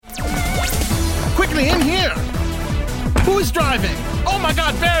me in here. Who's driving? Oh my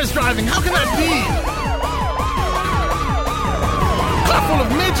God, Bear's driving. How can that be? Car full of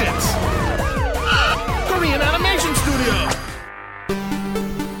midgets. Korean Animation Studio.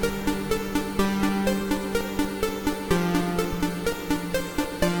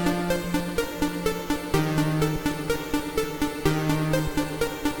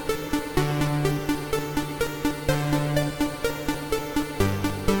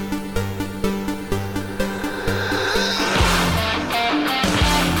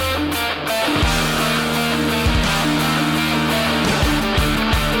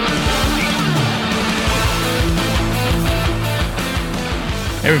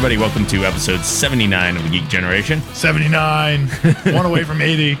 Everybody, welcome to episode 79 of the Geek Generation. 79. One away from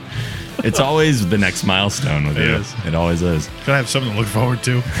 80. It's always the next milestone with you. It always is. Gotta have something to look forward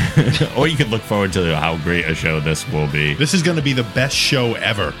to. Or you could look forward to how great a show this will be. This is going to be the best show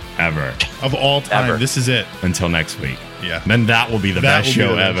ever. Ever. Of all time. Ever. This is it. Until next week. Yeah. Then that will be the best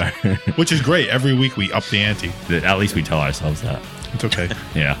show ever. Which is great. Every week we up the ante. At least we tell ourselves that. It's okay.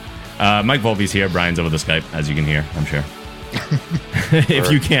 Yeah. Mike Volpe's here. Brian's over the Skype, as you can hear, I'm sure.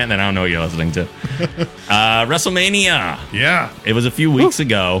 If you can't, then I don't know what you're listening to. WrestleMania. Yeah. It was a few weeks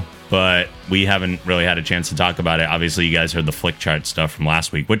ago, but we haven't really had a chance to talk about it. Obviously, you guys heard the Flick Chart stuff from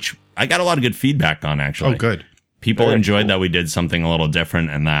last week, which I got a lot of good feedback on, actually. Oh, good. People enjoyed that we did something a little different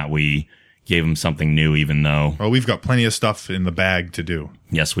and that we gave them something new, even though... Well, we've got plenty of stuff in the bag to do.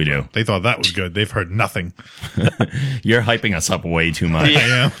 Yes, we do. They thought that was good. They've heard nothing. You're hyping us up way too much. I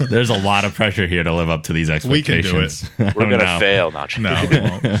am. There's a lot of pressure here to live up to these expectations. We can do it. We're going to fail. Not No, we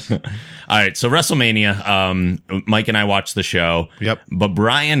won't. All right, so WrestleMania, Mike and I watched the show. Yep. But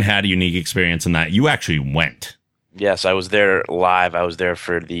Brian had a unique experience in that you actually went. Yes, I was there live. I was there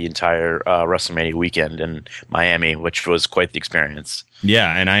for the entire WrestleMania weekend in Miami, which was quite the experience.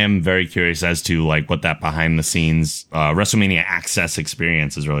 Yeah, and I am very curious as to like what that behind the scenes WrestleMania Axxess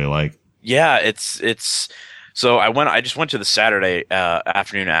experience is really like. Yeah, it's so I just went to the Saturday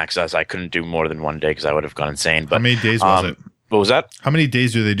afternoon Axxess. I couldn't do more than one day because I would have gone insane. But How many days was it? What was that? How many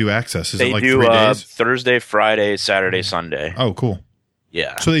days do they do Access? Is They it like do 3 days? Thursday, Friday, Saturday, Sunday. Oh, cool.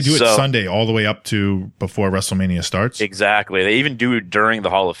 Yeah. So they do it Sunday all the way up to before WrestleMania starts? Exactly. They even do it during the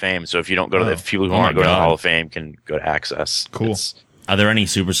Hall of Fame. So if you don't go to if people who want to go to the Hall of Fame can go to Axxess. Cool. Are there any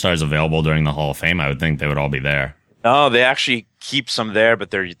superstars available during the Hall of Fame? I would think they would all be there. No, they actually keep some there,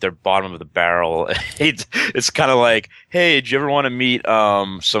 but they're bottom of the barrel. It's kind of like, hey, do you ever want to meet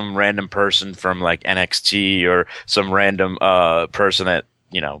some random person from like NXT or some random person that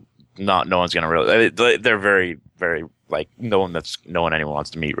no one's gonna really. They're very, very like no one anyone wants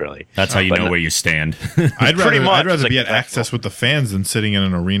to meet really. That's how you know where you stand. I'd rather be like at Access with the fans than sitting in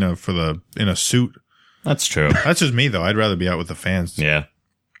an arena in a suit. That's true. That's just me though. I'd rather be out with the fans. Yeah.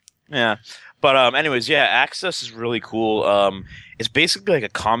 Yeah. But anyways, yeah, Axxess is really cool. It's basically like a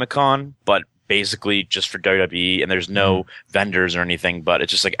Comic-Con, but basically just for WWE, and there's no vendors or anything, but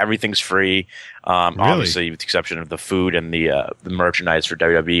it's just like everything's free. Really? Obviously with the exception of the food and the merchandise for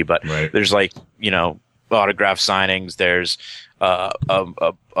WWE, but there's like, autograph signings, there's a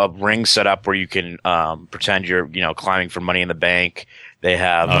ring set up where you can pretend you're, climbing for Money in the Bank. They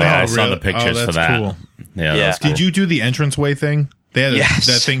have I saw the pictures for that. Cool. Yeah. Yeah. Did you do the entranceway thing? They had Yes.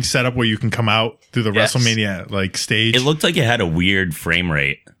 that thing set up where you can come out through the Yes. WrestleMania like stage. It looked like it had a weird frame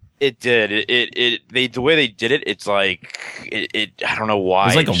rate. It did. The way they did it, it's like I don't know why. It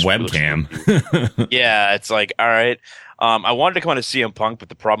was like a just webcam. Yeah, it's like, all right. I wanted to come out to CM Punk, but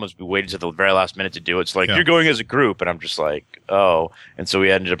the problem was we waited to the very last minute to do it. It's like, you're going as a group, and I'm just like, oh. And so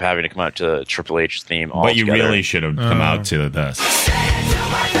we ended up having to come out to Triple H's theme all But you together. really should have come out to this.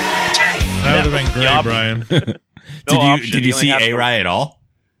 That would have been great, Brian. Did you see A-Rai at all?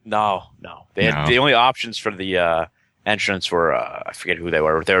 No. They had the only options for the entrance were I forget who they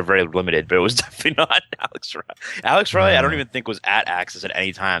were. They were very limited, but it was definitely not Alex Riley. Alex Riley, I don't even think was at Axxess at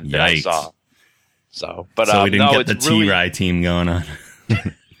any time that I saw. So we didn't get the T-Rai team going on.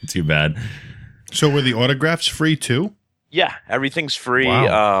 Too bad. So were the autographs free too? Yeah, everything's free.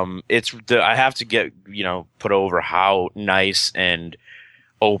 Wow. I have to get put over how nice and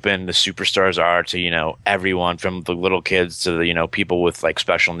open the superstars are to everyone from the little kids to the people with like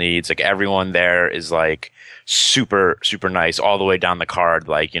special needs. Like everyone there is like super nice all the way down the card.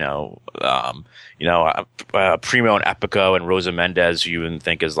 Like Primo and Epico and Rosa Mendez, who you wouldn't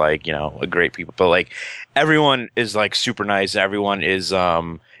think is like a great people, but like everyone is like super nice. Everyone is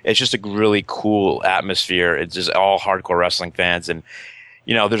it's just a really cool atmosphere. It's just all hardcore wrestling fans, and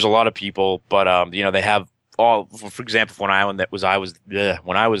there's a lot of people, but they have. For example, when I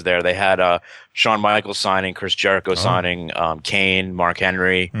was there, they had Shawn Michaels signing, Chris Jericho signing, Kane, Mark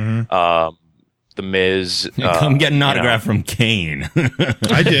Henry, The Miz. Come get an autograph from Kane.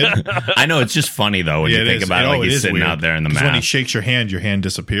 I did. I know, it's just funny though when you think about it. Like he's sitting out there in the mask. When he shakes your hand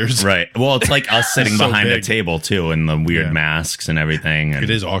disappears. Right. Well, it's like us sitting So behind a big. table too, and the weird masks and everything. And It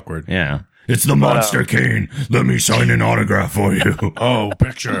is awkward. Yeah. It's the monster, Kane. Let me sign an autograph for you. Oh,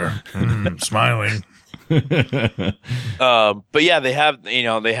 picture. Smiling. But yeah, they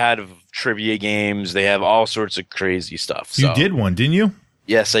had trivia games. They have all sorts of crazy stuff. So. You did one, didn't you?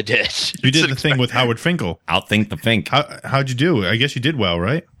 Yes, I did. You did the thing with Howard Finkel. Outthink the Fink. How'd you do? I guess you did well,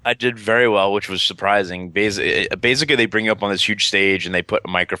 right? I did very well, which was surprising. Basically, they bring you up on this huge stage and they put a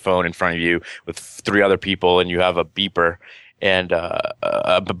microphone in front of you with 3 other people, and you have a beeper and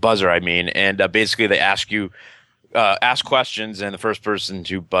a buzzer. And basically they ask questions, and the first person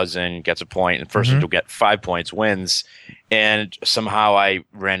to buzz in gets a point, and the person to get 5 points wins. And somehow I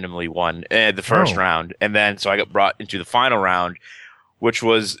randomly won the first round, and then so I got brought into the final round, which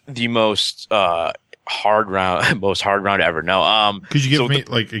was the most hard round ever. No, could you give me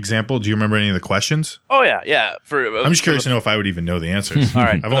like example? Do you remember any of the questions? Oh yeah. I'm just curious to know if I would even know the answers. All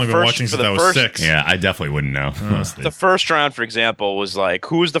right, I've only been watching since I was 6. Yeah, I definitely wouldn't know. The first round, for example, was like,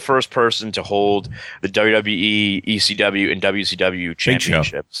 who was the first person to hold the WWE, ECW, and WCW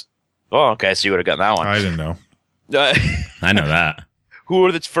championships? Oh, okay, so you would have gotten that one. I didn't know. I know that. Who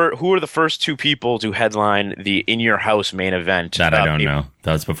are the first 2 people to headline the In Your House main event? That I don't know.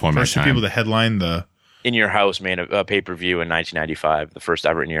 That was before my First 2 time. people to headline the In Your House pay-per-view in 1995, the first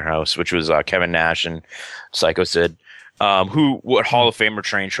ever In Your House, which was Kevin Nash and Psycho Sid, what Hall of Famer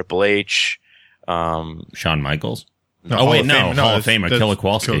trained Triple H, Shawn Michaels. No, Hall of Famer, that's Killer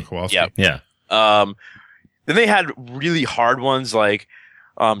Kowalski. Yep. Yeah. Then they had really hard ones like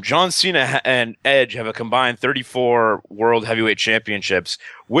John Cena and Edge have a combined 34 World Heavyweight Championships.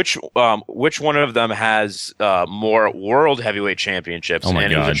 Which one of them has more World Heavyweight Championships? Oh my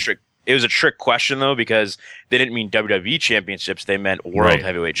God. It was a trick question though, because they didn't mean WWE Championships; they meant World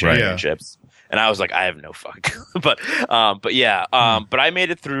Heavyweight Championships. And I was like, I have no fuck. But I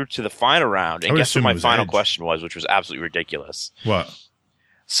made it through to the final round, and guess what my final question was, which was absolutely ridiculous. What?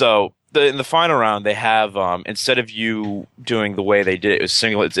 So in the final round, they have instead of you doing the way they did it was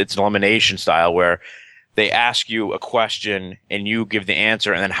single. It's an elimination style where they ask you a question and you give the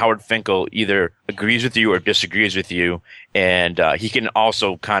answer, and then Howard Finkel either agrees with you or disagrees with you, and he can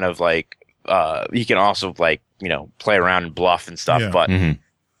also kind of play around and bluff and stuff. Yeah. But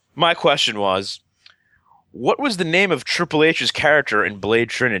my question was, what was the name of Triple H's character in Blade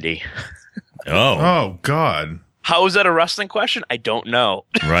Trinity? Oh God. How is that a wrestling question? I don't know.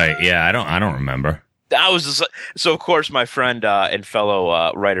 Right. Yeah. I don't remember. I was just so. Of course, my friend and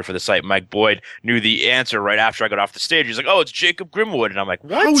fellow writer for the site, Mike Boyd, knew the answer right after I got off the stage. He's like, "Oh, it's Jacob Grimwood," and I'm like,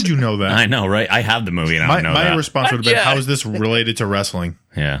 "What? How would you know that? I know, right? I have the movie, and I don't know My that. response would have been, "How is this related to wrestling?"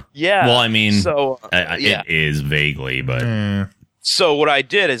 Yeah. Yeah. Well, I mean, so it is vaguely, but So what I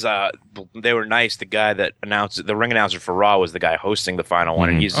did is, they were nice. The guy that announced it, the ring announcer for Raw, was the guy hosting the final one,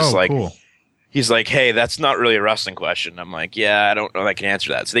 and he's just cool. He's like, "Hey, that's not really a wrestling question." I'm like, "Yeah, I don't know if I can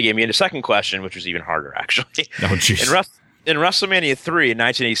answer that." So they gave me a second question, which was even harder, actually. Oh, jeez. In WrestleMania 3 in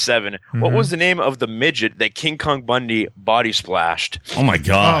 1987, what was the name of the midget that King Kong Bundy body splashed? Oh my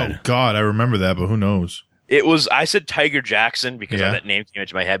God. Oh God, I remember that, but who knows? It was, I said Tiger Jackson because that name came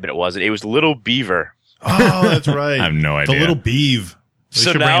into my head, but it wasn't. It was Little Beaver. Oh, that's right. I have no idea. The little beeve.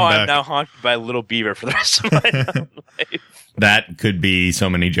 So now I'm now haunted by Little Beaver for the rest of my life. That could be so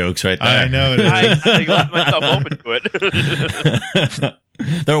many jokes right there. I know it is. I left myself open to it.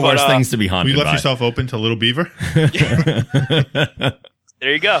 There are worse things to be haunted You left by. yourself open to Little Beaver?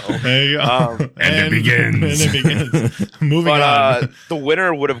 There you go. There you go. And it begins. And it begins. Moving on. The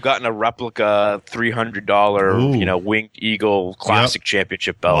winner would have gotten a replica $300, Winged Eagle Classic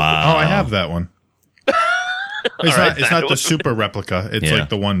Championship belt. Wow. Oh, I have that one. It's not the super replica. It's Yeah. like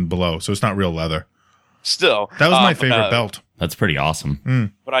the one below, so it's not real leather. Still. That was my favorite belt. That's pretty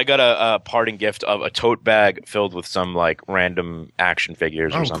awesome. But I got a parting gift of a tote bag filled with some random action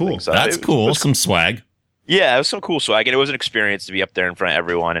figures or something. Cool. So That's cool. Some swag. Yeah, it was some cool swag, and it was an experience to be up there in front of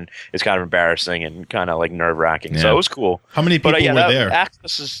everyone, and it's kind of embarrassing and kind of nerve-wracking. Yeah. So it was cool. How many people were there?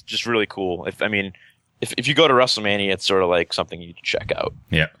 Axxess is just really cool. If you go to WrestleMania, it's sort of like something you need to check out.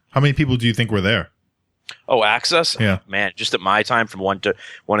 Yeah. How many people do you think were there? Oh, Axxess? Yeah. Man, just at my time from 1 in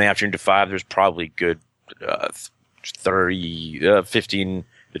the afternoon to 5, there's probably good 15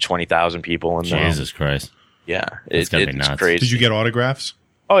 to 20,000 people in there. Jesus Christ. Yeah. It's gotta be nuts. crazy. Did you get autographs?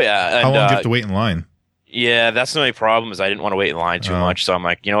 Oh, yeah. And, How long do you have to wait in line? Yeah, that's the only problem is I didn't want to wait in line too much. So I'm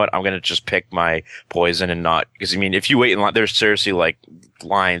like, you know what? I'm going to just pick my poison and not – because, if you wait in line, there's seriously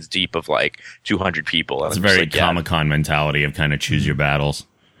lines deep of 200 people. It's a very Comic-Con mentality of kind of choose your battles.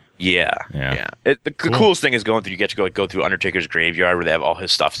 Yeah. The coolest thing is going through. You get to go through Undertaker's graveyard where they have all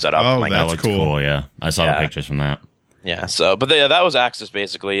his stuff set up. Oh, like, that's looks cool. Yeah, I saw the pictures from that. Yeah. So, but that was Axxess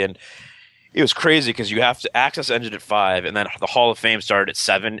basically, and it was crazy because Axxess ended at 5, and then the Hall of Fame started at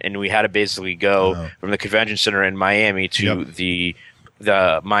 7, and we had to basically go from the convention center in Miami to the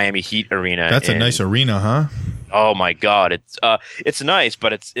Miami Heat arena. That's a nice arena, huh? Oh my God, it's nice,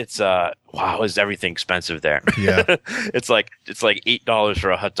 but it's wow, is everything expensive there? Yeah, it's like $8 for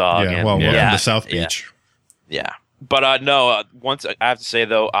a hot dog. Yeah, and, well, we're in the South Beach. Yeah, but no. Once I have to say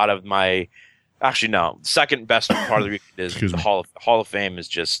though, out of my second best part of the week is the Hall of Fame is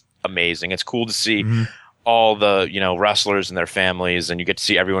just amazing. It's cool to see all the wrestlers and their families, and you get to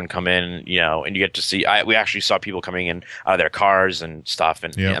see everyone come in, and you get to see. We actually saw people coming in out of their cars and stuff,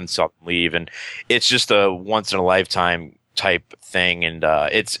 and saw them leave, and it's just a once in a lifetime type thing, and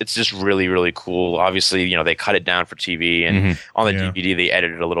it's just really, really cool. Obviously, they cut it down for TV, and on the DVD they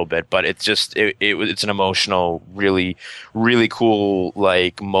edited a little bit, but it's just it's an emotional, really, really cool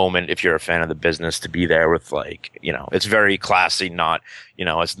moment if you're a fan of the business to be there with it's very classy, not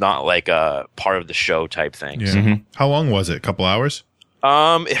it's not like a part of the show type thing. Yeah. So, How long was it? A couple hours?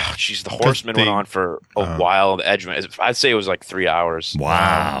 the Horseman went on for a while. The Edge, I'd say it was like 3 hours.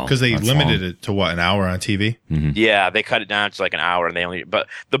 Wow. Because they That's limited long. it to an hour on TV? Yeah, they cut it down to like an hour, and but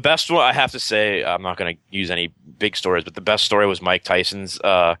the best one, I have to say, I'm not going to use any big stories, but the best story was Mike Tyson's.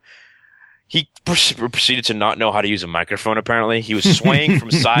 He proceeded to not know how to use a microphone. Apparently, he was swaying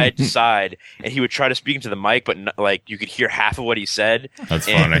from side to side, and he would try to speak into the mic, but you could hear half of what he said. That's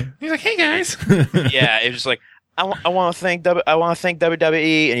funny. He's like, hey, guys. Yeah, it was just like, I want to thank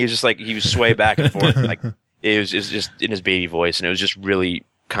WWE, and he was just like, he was sway back and forth, it was just in his baby voice, and it was just really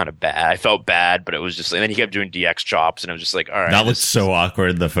kind of bad. I felt bad, but it was just, and then he kept doing DX chops, and it was just like, all right, that looked so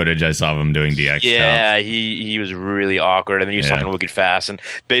awkward. The footage I saw of him doing DX. Yeah, chops. he was really awkward, and then he was talking wicked fast, and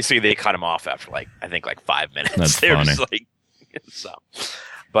basically they cut him off after I think 5 minutes. That's they were funny. just so.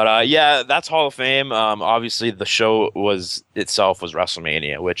 But yeah, that's Hall of Fame. Obviously the show itself was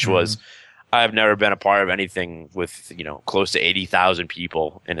WrestleMania, which was. I've never been a part of anything with, close to 80,000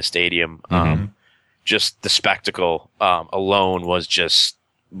 people in a stadium. Just the spectacle alone was just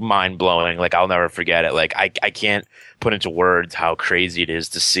mind blowing. I'll never forget it. I can't put into words how crazy it is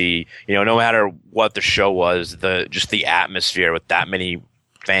to see, no matter what the show was, just the atmosphere with that many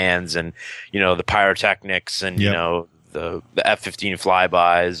fans and, the pyrotechnics and, the F-15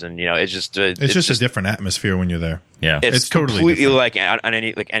 flybys, and it's just it's just a different atmosphere when you're there. Yeah, it's totally completely different. on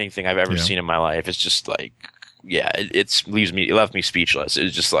anything I've ever seen in my life. It's just it left me speechless. It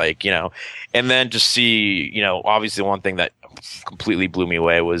was just and then to see, obviously one thing that completely blew me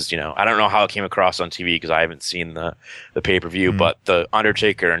away was, I don't know how it came across on TV because I haven't seen the pay-per-view, but the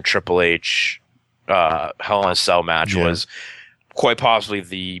Undertaker and Triple H Hell in a Cell match was quite possibly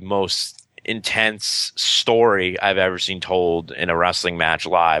the most intense story I've ever seen told in a wrestling match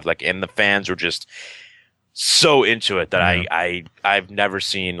live. And the fans were just so into it that I've never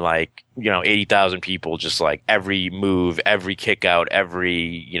seen 80,000 people just every move, every kick out,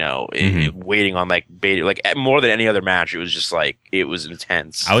 every waiting on bait, more than any other match. It was just it was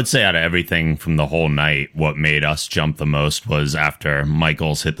intense. I would say out of everything from the whole night, what made us jump the most was after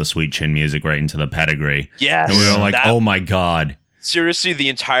Michaels hit the sweet chin music right into the pedigree. Yes, and we were like, oh my god. Seriously, the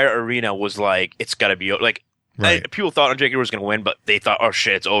entire arena was it's got to be people thought Undertaker was going to win, but they thought, oh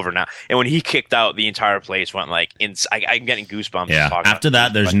shit, it's over now. And when he kicked out, the entire place went I'm getting goosebumps. Yeah. After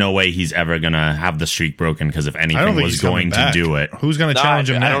that, there's no way he's ever going to have the streak broken because if anything was going to do it, who's going to challenge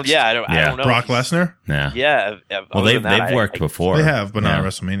him next? I don't know. Brock Lesnar? Yeah. Yeah. Well, they've worked before. They have, but not at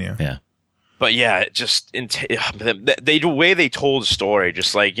WrestleMania. Yeah. But yeah, it just the way they told the story,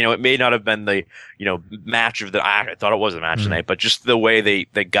 just it may not have been the match of the. I thought it was the match of the night, but just the way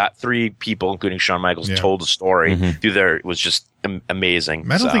they got three people, including Shawn Michaels, told the story through there was just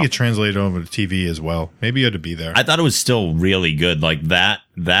amazing. I don't think it translated over to TV as well. Maybe you had to be there. I thought it was still really good. That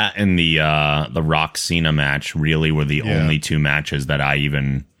and the Rock Cena match really were the only two matches that I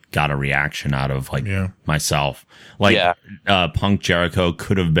even got a reaction out of myself. Punk Jericho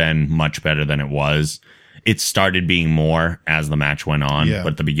could have been much better than it was. It started being more as the match went on,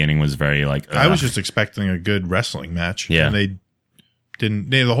 but the beginning was very I was just expecting a good wrestling match. Yeah. And they didn't.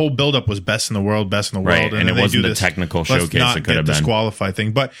 The whole buildup was best in the world. Right, and it wasn't the technical showcase it could have been. Disqualify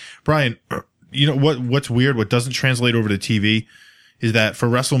thing. But Brian, what's weird, what doesn't translate over to TV is that for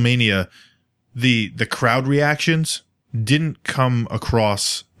WrestleMania, the crowd reactions didn't come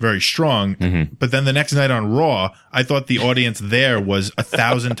across very strong, but then the next night on Raw, I thought the audience there was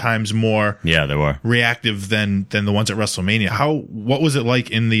 1,000 times more they were reactive than the ones at WrestleMania. What was it like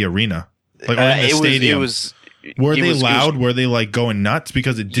in the arena? Or in the stadium? Were they loud? Were they like going nuts?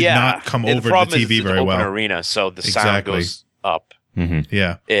 Because it did not come over the TV very well. Arena, so the sound goes up. Mm-hmm.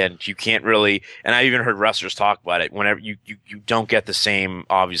 Yeah, and you can't really. And I even heard wrestlers talk about it. Whenever you don't get the same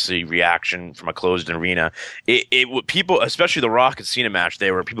obviously reaction from a closed arena. People, especially the Rock and Cena match,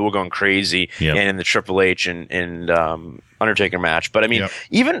 people were going crazy, and in the Triple H and Undertaker match. But I mean,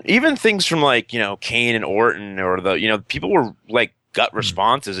 even things from like Kane and Orton or the people were like gut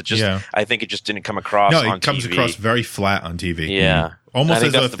responses. It just I think it just didn't come across. No, it comes across very flat on TV. Yeah, almost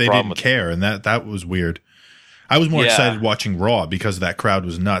as if they didn't care, and that was weird. I was more excited watching Raw because that crowd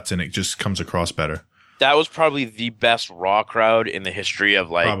was nuts, and it just comes across better. That was probably the best Raw crowd in the history of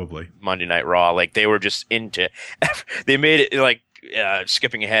Monday Night Raw. Like they were just into. They made it like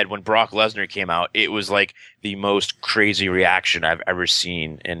skipping ahead when Brock Lesnar came out. It was like the most crazy reaction I've ever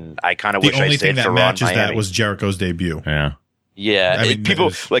seen, and I kind of wish I stayed for Raw. The only thing that matches that was Jericho's debut. Yeah. I mean,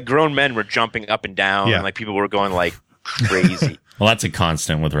 people like grown men were jumping up and down, and like people were going like crazy. Well, that's a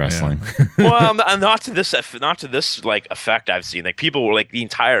constant with wrestling. Yeah. Well, not to this like effect I've seen. Like people were like the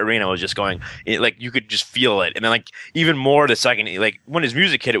entire arena was just going, like you could just feel it, and then like even more the second like when his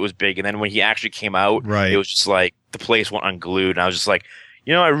music hit, it was big, and then when he actually came out, it was just like the place went unglued, and I was just like,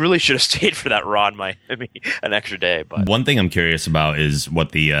 I really should have stayed for that Raw in Miami an extra day. But one thing I'm curious about is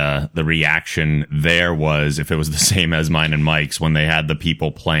what the reaction there was, if it was the same as mine and Mike's when they had the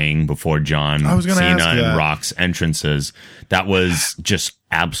people playing before John Cena and Rock's entrances. That was just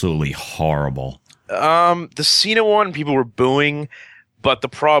absolutely horrible. The Cena one, people were booing, but the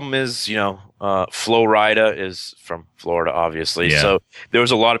problem is, Flo Rida is from Florida, obviously. Yeah. So there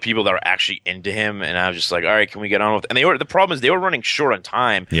was a lot of people that were actually into him, and I was just like, all right, can we get on with it? And the problem is they were running short on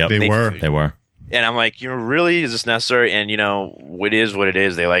time. Yeah, they were. And I'm like, really, is this necessary? And it is what it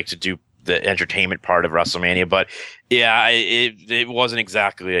is. They like to do the entertainment part of WrestleMania, but yeah, it wasn't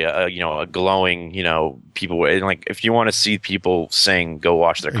exactly a glowing, people were like, if you want to see people sing, go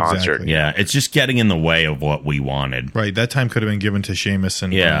watch their concert. Yeah, it's just getting in the way of what we wanted. Right, that time could have been given to Sheamus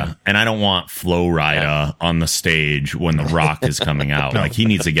and and I don't want Flo Rida on the stage when The Rock is coming out. Like he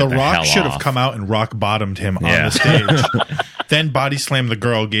needs to get the hell off. The Rock should have come out and rock bottomed him on the stage. Then body slammed the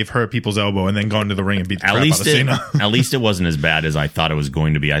girl, gave her a people's elbow, and then gone to the ring and beat the crap out of Cena. At least it wasn't as bad as I thought it was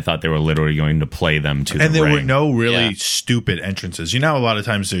going to be. I thought they were literally going to play them to the ring. And there were no really stupid entrances. A lot of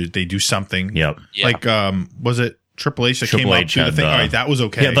times they do something. Yep. Yeah. Like, was it Triple H that came up to the thing? All right, that was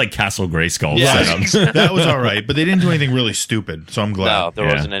okay. He had like Castle Grayskull. That was all right, but they didn't do anything really stupid, so I'm glad. No, there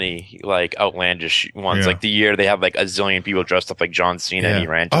wasn't any like outlandish ones. Like the year they had like a zillion people dressed up like John Cena and he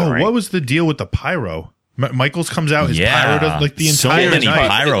ran to the ring. What was the deal with the pyro? Michaels comes out, his pyro does like the entire many night.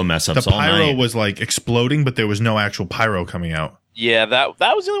 Pyro mess ups. The pyro was like exploding, but there was no actual pyro coming out. Yeah, that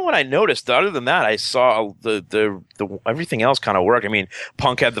was the only one I noticed. Other than that, I saw the everything else kind of worked. I mean,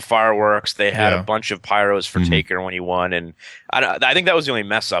 Punk had the fireworks. They had a bunch of pyros for Taker when he won, and I think that was the only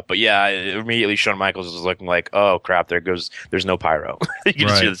mess up. But yeah, immediately Shawn Michaels was looking like, oh crap, there's no pyro. You can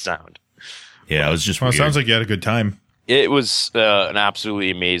just hear the sound. Yeah, it was just. Well, it sounds like you had a good time. It was an absolutely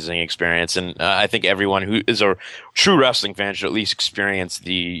amazing experience, and I think everyone who is a true wrestling fan should at least experience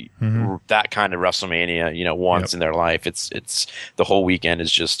that kind of WrestleMania, once in their life. It's the whole weekend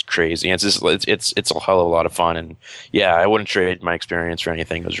is just crazy. It's a hell of a lot of fun, and yeah, I wouldn't trade my experience for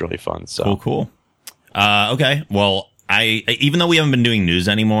anything. It was really fun. So cool. Okay, well, even though we haven't been doing news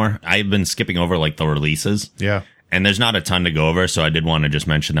anymore, I've been skipping over like the releases. Yeah. And there's not a ton to go over, so I did want to just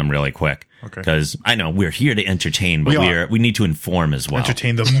mention them really quick. Okay. Because I know we're here to entertain, but we need to inform as well.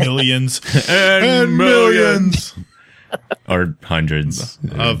 Entertain the millions and millions. Or hundreds.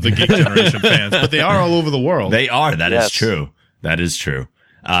 Of the Geek Generation fans. But they are all over the world. They are. That is true. That is true.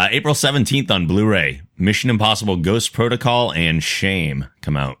 April 17th on Blu-ray, Mission Impossible Ghost Protocol and Shame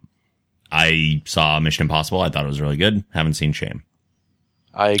come out. I saw Mission Impossible. I thought it was really good. Haven't seen Shame.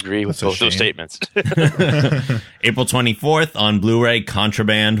 I agree with both those statements. April 24th on Blu-ray,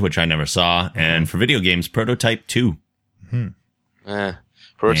 Contraband, which I never saw, and for video games, Prototype 2.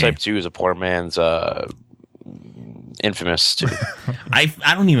 Prototype 2 is a poor man's Infamous 2. I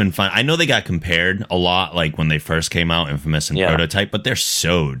don't even find... I know they got compared a lot, like when they first came out, Infamous and Prototype, but they're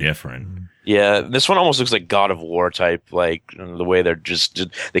so different. Yeah, this one almost looks like God of War type, like the way they're just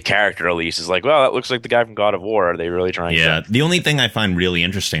the character release is like, well, that looks like the guy from God of War. Are they really trying? Yeah, the only thing I find really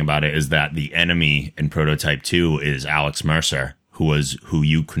interesting about it is that the enemy in Prototype 2 is Alex Mercer, who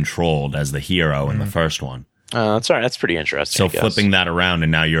you controlled as the hero in the first one. That's all right. That's pretty interesting. So flipping that around,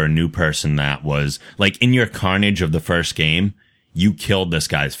 and now you're a new person that was like in your carnage of the first game, you killed this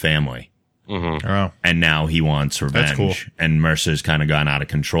guy's family, and now he wants revenge. That's cool. And Mercer's kind of gone out of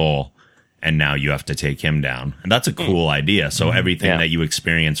control. And now you have to take him down. And that's a cool idea. So everything that you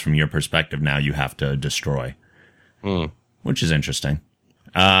experience from your perspective now you have to destroy. which is interesting.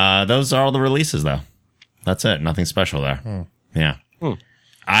 Those are all the releases, though. That's it. Nothing special there. Yeah.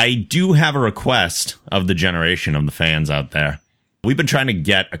 I do have a request of the generation of the fans out there. We've been trying to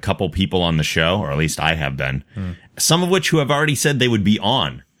get a couple people on the show, or at least I have been, some of which who have already said they would be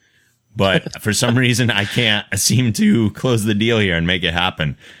on. But for some reason, I can't seem to close the deal here and make it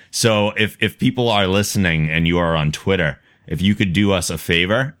happen. So if people are listening and you are on Twitter, if you could do us a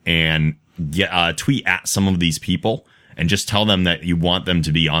favor and tweet at some of these people and just tell them that you want them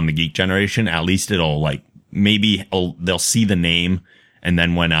to be on the Geek Generation, at least it'll they'll see the name. And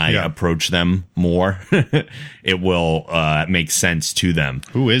then when I approach them more, it will make sense to them.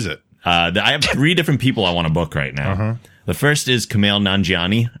 Who is it? I have 3 different people I want to book right now. The first is Kumail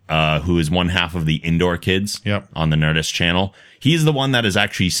Nanjiani, who is one half of the Indoor Kids on the Nerdist channel. He's the one that has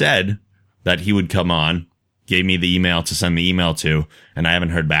actually said that he would come on, gave me the email to send the email to, and I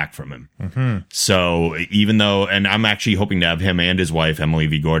haven't heard back from him. So even though, and I'm actually hoping to have him and his wife, Emily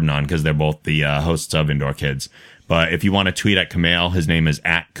V. Gordon, on because they're both the hosts of Indoor Kids. But if you want to tweet at Kumail, his name is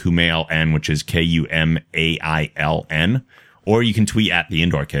at KumailN, which is Kumailn, or you can tweet at the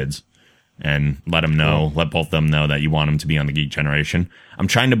Indoor Kids and let them know, let both of them know that you want them to be on the Geek Generation. I'm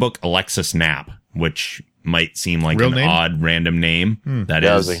trying to book Alexis Knapp, which might seem like Real an name? odd random name. That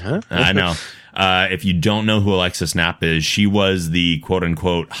Yeah, is, I was like, huh? I know. If you don't know who Alexis Knapp is, she was the quote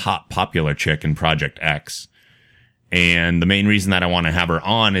unquote hot popular chick in Project X. And the main reason that I want to have her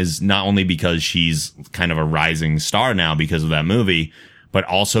on is not only because she's kind of a rising star now because of that movie, but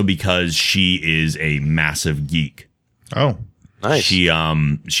also because she is a massive geek. Oh, Nice.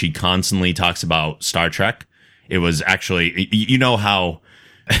 She constantly talks about Star Trek. It was actually, you know how,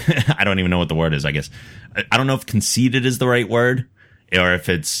 I don't even know what the word is, I guess. I don't know if conceited is the right word, or if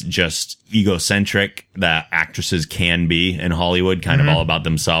it's just egocentric that actresses can be in Hollywood, kind of all about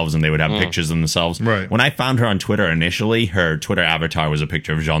themselves, and they would have pictures of themselves. Right. When I found her on Twitter initially, her Twitter avatar was a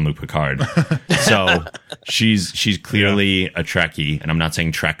picture of Jean-Luc Picard. So she's clearly a Trekkie, and I'm not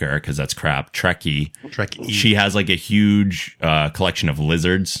saying Trekker because that's crap. Trekkie. She has like a huge collection of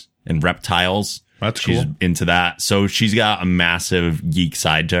lizards and reptiles. That's She's cool. into that. So she's got a massive geek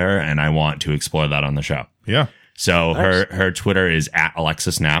side to her, and I want to explore that on the show. Yeah. So Nice. her Twitter is at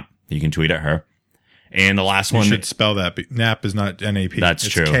Alexis Knapp. You can tweet at her. And the last You one, should spell that. Nap is not N-A-P. That's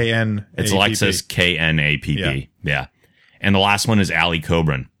it's true. K-N-A-P-P. it's Alexis Knapp. Yeah. And the last one is Ali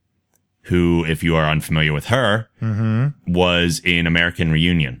Cobran, who, if you are unfamiliar with her, was in American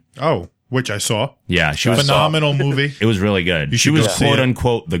Reunion. Oh, which I saw. Yeah, she was Phenomenal movie. It was really good. You She should was go see quote it.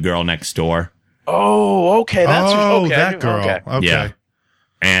 unquote the girl next door. Oh, okay. That's Oh, okay. that girl. Okay. Okay. Yeah.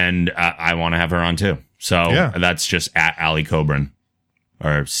 And I want to have her on too. So Yeah. that's just at Ali Cobran,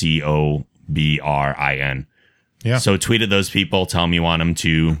 or Cobrin. Yeah. So tweet at those people. Tell them you want them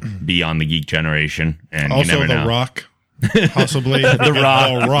to be on the Geek Generation. And Also, you never The know. Rock. Possibly. The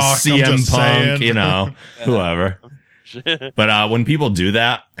Rock, The Rock. CM I'm just Punk, saying. you know, whoever. But when people do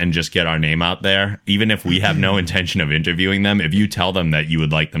that and just get our name out there, even if we have no intention of interviewing them, if you tell them that you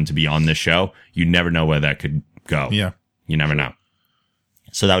would like them to be on this show, you never know where that could go. Yeah. You never know.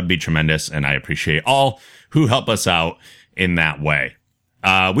 So that would be tremendous, and I appreciate all who help us out in that way.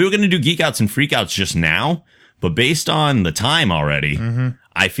 We were going to do Geek Outs and Freak Outs just now, but based on the time already,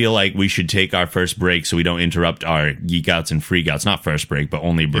 I feel like we should take our first break so we don't interrupt our Geek Outs and Freak Outs. Not first break, but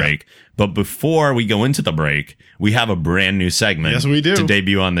only break. But before we go into the break, we have a brand new segment Yes, we do. to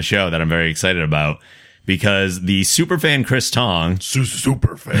debut on the show that I'm very excited about. Because the superfan Chris Tong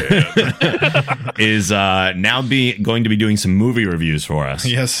Super fan. is now going to be doing some movie reviews for us.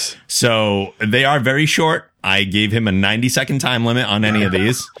 Yes. So they are very short. I gave him a 90-second time limit on any of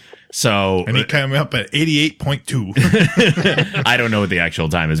these. So And he came up at 88.2. I don't know what the actual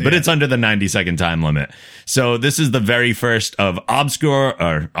time is, but it's under the 90-second time limit. So this is the very first of obscure.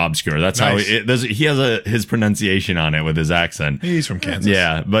 That's Nice. how he has his pronunciation on it with his accent. He's from Kansas.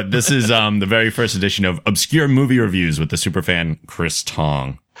 Yeah, but this is the very first edition of Obscure Movie Reviews with the superfan Chris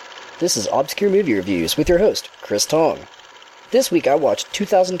Tong. This is Obscure Movie Reviews with your host, Chris Tong. This week I watched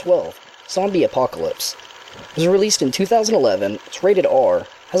 2012, Zombie Apocalypse. It was released in 2011, it's rated R,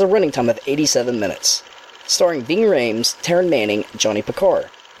 has a running time of 87 minutes. Starring Ving Rhames, Taryn Manning, and Johnny Picard.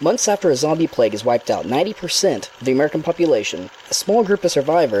 Months after a zombie plague has wiped out 90% of the American population, a small group of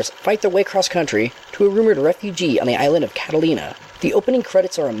survivors fight their way cross-country to a rumored refugee on the island of Catalina. The opening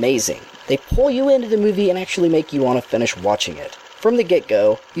credits are amazing. They pull you into the movie and actually make you want to finish watching it. From the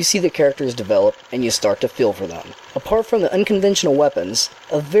get-go, you see the characters develop, and you start to feel for them. Apart from the unconventional weapons,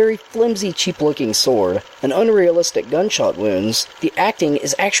 a very flimsy, cheap-looking sword, and unrealistic gunshot wounds, the acting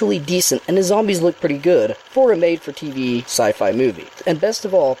is actually decent, and the zombies look pretty good for a made-for-TV sci-fi movie. And best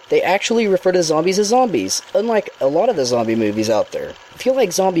of all, they actually refer to zombies as zombies, unlike a lot of the zombie movies out there. If you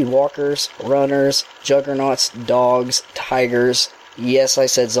like zombie walkers, runners, juggernauts, dogs, tigers, yes, I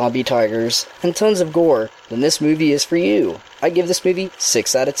said zombie tigers, and tons of gore, then this movie is for you. I give this movie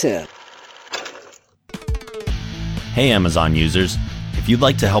 6 out of 10. Hey Amazon users, if you'd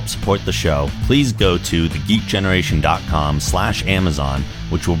like to help support the show, please go to thegeekgeneration.com/Amazon,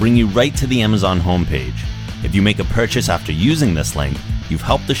 which will bring you right to the Amazon homepage. If you make a purchase after using this link, you've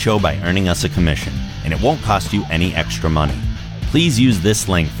helped the show by earning us a commission, and it won't cost you any extra money. Please use this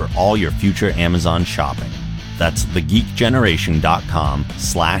link for all your future Amazon shopping. That's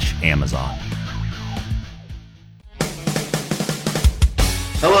thegeekgeneration.com/Amazon.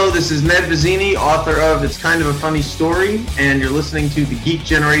 Hello, this is Ned Vizzini, author of It's Kind of a Funny Story, and you're listening to the Geek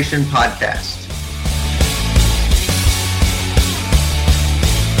Generation podcast.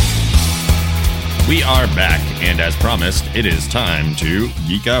 We are back, and as promised, it is time to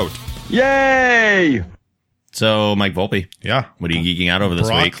geek out. Yay! So, Mike Volpe, Yeah. what are you geeking out over this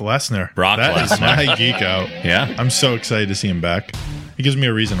week? Brock Lesnar. Brock That is Lesnar. my geek out. Yeah? I'm so excited to see him back. It gives me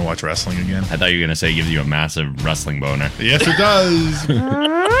a reason to watch wrestling again. I thought you were going to say it gives you a massive wrestling boner. Yes, it does.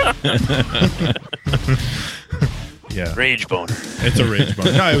 Yeah. Rage boner. It's a rage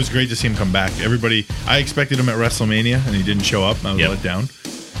bone. No, it was great to see him come back. Everybody, I expected him at WrestleMania, and he didn't show up. I was let down.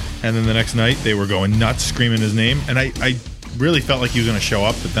 And then the next night, they were going nuts, screaming his name. And I really felt like he was going to show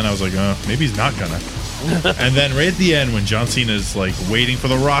up, but then I was like, maybe he's not going to. And then right at the end, when John Cena's like waiting for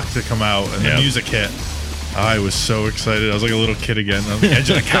The Rock to come out and the music hit, I was so excited. I was like a little kid again on the edge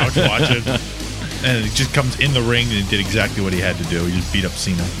of the couch watching. And it just comes in the ring and he did exactly what he had to do. He just beat up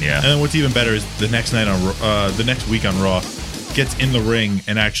Cena. Yeah. And then what's even better is the next night on the next week on Raw, gets in the ring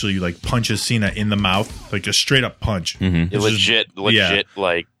and actually like punches Cena in the mouth, like a straight up punch. Mm-hmm. Legit,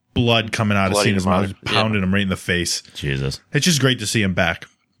 like blood coming out of Cena's mouth, just pounding him right in the face. Jesus. It's just great to see him back.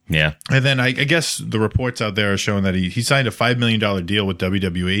 Yeah. And then I guess the reports out there are showing that he signed a $5 million deal with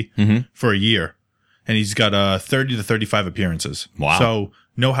WWE for a year. And he's got 30 to 35 appearances. Wow. So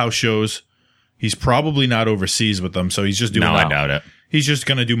no house shows. He's probably not overseas with them. So he's just doing No, I doubt it. He's just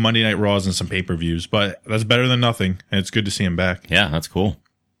going to do Monday Night Raws and some pay-per-views. But that's better than nothing. And it's good to see him back. Yeah, that's cool.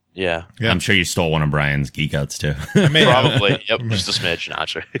 Yeah. I'm sure you stole one of Brian's geek outs too. Probably. Yep. Just a smidge. Not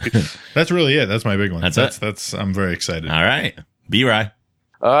sure. That's really it. That's my big one. That's it. I'm very excited. All right. B-Rye.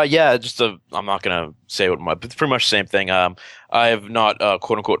 Yeah, I'm not going to say what but it's pretty much the same thing. I have not,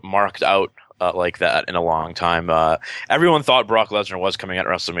 quote unquote, marked out like that in a long time. Everyone thought Brock Lesnar was coming at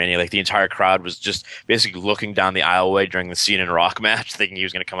WrestleMania. Like the entire crowd was just basically looking down the aisleway during the Cena and Rock match, thinking he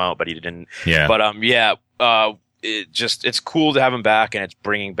was going to come out, but he didn't. Yeah. But it's cool to have him back, and it's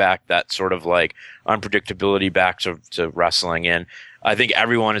bringing back that sort of like unpredictability back to wrestling. And I think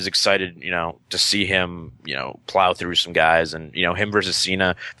everyone is excited, to see him, plow through some guys, and him versus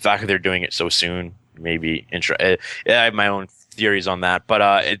Cena. The fact that they're doing it so soon, maybe I have my own theories on that,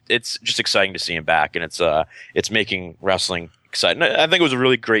 but it's just exciting to see him back, and it's making wrestling exciting. I think it was a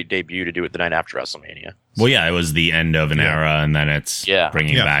really great debut to do it the night after WrestleMania. Well, yeah, it was the end of an era, and then it's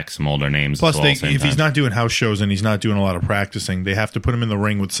bringing back some older names. Plus, as well, if he's not doing house shows and he's not doing a lot of practicing, they have to put him in the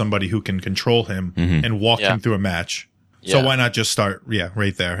ring with somebody who can control him and walk him through a match. So why not just start,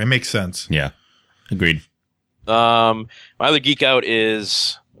 right there? It makes sense. Yeah, agreed. My other geek out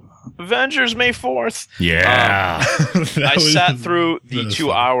is Avengers May 4th. Yeah. I sat through the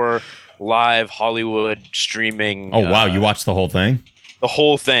 2-hour live Hollywood streaming. Oh, wow. You watched the whole thing? The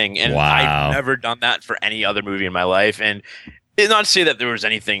whole thing. And wow. I've never done that for any other movie in my life. And it's not to say that there was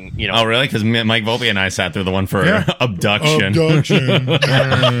anything, Oh, really? Because Mike Volpe and I sat through the one for Abduction.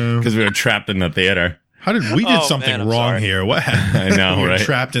 Because we were trapped in the theater. How did we did something wrong here? What happened? I know, we were right?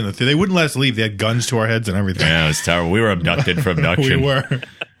 Trapped in the theater. They wouldn't let us leave. They had guns to our heads and everything. Yeah, it was terrible. We were abducted for Abduction. We were.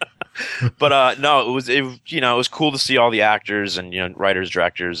 But no, it was cool to see all the actors and writers,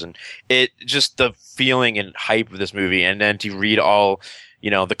 directors, and it just the feeling and hype of this movie, and then to read all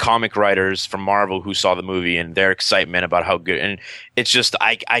the comic writers from Marvel who saw the movie and their excitement about how good. And it's just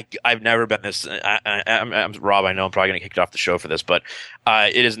I've never been this. I'm Rob. I know I'm probably going to get kicked off the show for this, but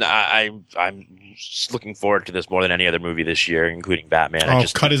it is. I'm just looking forward to this more than any other movie this year, including Batman.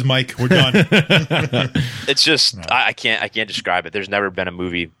 Cut his mic. We're done. It's just I can't describe it. There's never been a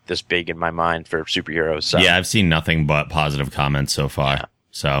movie this big in my mind for superheroes. So. Yeah, I've seen nothing but positive comments so far. Yeah.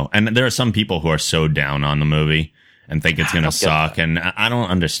 So, and there are some people who are so down on the movie. and think it's going to suck. And I don't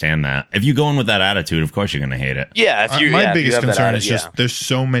understand that. If you go in with that attitude, of course you're going to hate it. Yeah. My biggest concern is just there's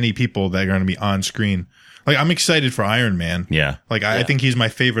so many people that are going to be on screen. Like, I'm excited for Iron Man. Yeah. Like, I think he's my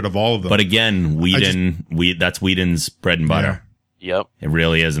favorite of all of them. But again, that's Whedon's bread and butter. Yeah. Yep. It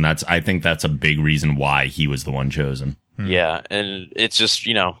really is. And I think that's a big reason why he was the one chosen. Yeah, and it's just,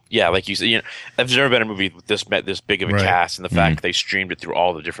 like you said, there's never been a movie with this big of a cast, and the fact they streamed it through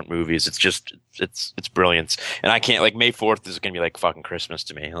all the different movies, it's just, it's brilliance. And I can't, like, May 4th is going to be like fucking Christmas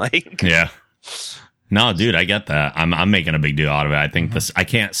to me. Like, yeah. No, dude, I get that. I'm making a big deal out of it. I think I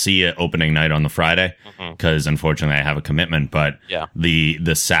can't see it opening night on the Friday because unfortunately I have a commitment, but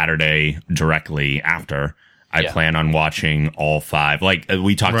the Saturday directly after, I plan on watching all 5. Like,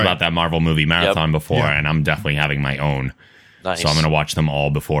 we talked about that Marvel movie marathon before, and I'm definitely having my own. Nice. So I'm going to watch them all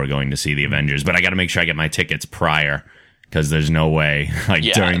before going to see the Avengers. But I got to make sure I get my tickets prior, because there's no way,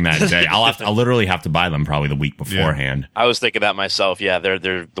 during that day. I'll literally have to buy them probably the week beforehand. I was thinking that myself. Yeah, they're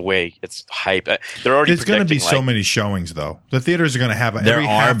the way it's hype. They're already. There's going to be so many showings, though. The theaters are going to have every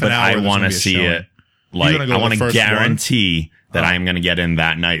half an hour. I want to see it. Like, I want to guarantee that I am going to get in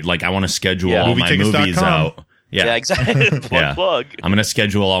that night. Like, I want to schedule all my movies out. Yeah, exactly. plug. I'm going to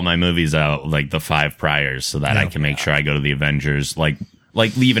schedule all my movies out, like the 5 priors, so that I can make sure I go to the Avengers. Like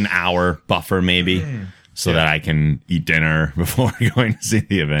leave an hour buffer maybe, so that I can eat dinner before going to see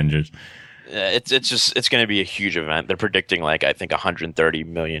the Avengers. It's going to be a huge event. They're predicting I think 130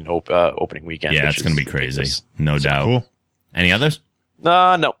 million opening weekend. Yeah, it's going to be crazy. No doubt. Cool. Any others? No.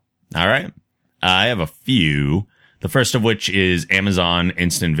 All right. I have a few. The first of which is Amazon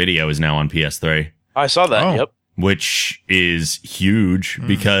Instant Video is now on PS3. I saw that. Yep. Which is huge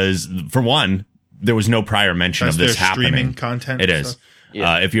because, for one, there was no prior mention of this happening. Streaming content. It is.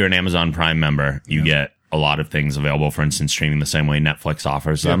 Yeah. If you're an Amazon Prime member, you get a lot of things available. For instance, streaming the same way Netflix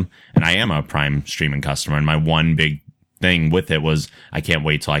offers them. And I am a Prime streaming customer. And my one big thing with it was I can't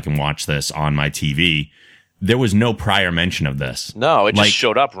wait till I can watch this on my TV. There was no prior mention of this. No, it just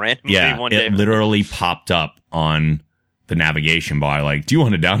showed up randomly one day. It literally popped up on the navigation bar. Like, do you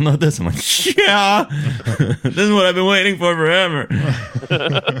want to download this? I'm like, yeah. This is what I've been waiting for forever.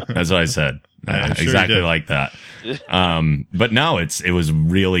 That's what I said. Exactly like that. But no, it was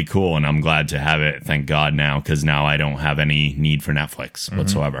really cool, and I'm glad to have it. Thank God now, because now I don't have any need for Netflix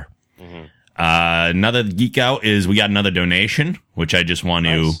whatsoever. Another geek out is we got another donation, which I just want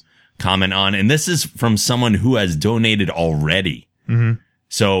to comment on. And this is from someone who has donated already.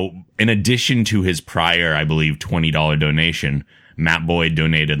 So in addition to his prior, I believe, $20 donation, Matt Boyd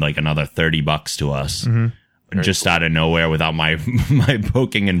donated like another $30 to us. Just out of nowhere without my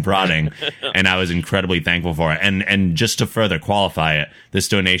poking and prodding. And I was incredibly thankful for it. And just to further qualify it, this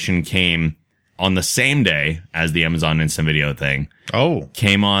donation came on the same day as the Amazon Instant Video thing. Oh.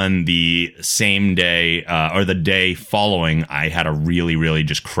 Came on the same day, or the day following. I had a really, really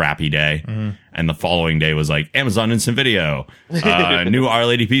just crappy day. And the following day was like, Amazon Instant Video. New Our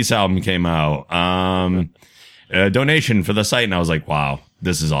Lady Peace album came out. Donation for the site. And I was like, wow,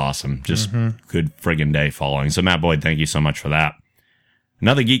 this is awesome. Just good friggin' day following. So Matt Boyd, thank you so much for that.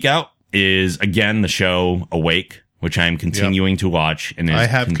 Another geek out is, again, the show Awake, which I am continuing to watch and is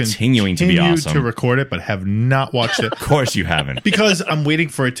continuing to be awesome. To record it, but have not watched it. Of course you haven't. Because I'm waiting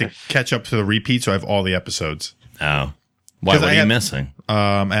for it to catch up to the repeat, so I have all the episodes. Oh. Why? What are you missing?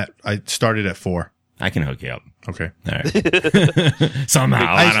 I started at 4. I can hook you up. Okay. All right. Somehow.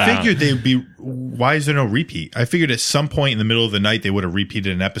 I figured they'd be, why is there no repeat? I figured at some point in the middle of the night they would have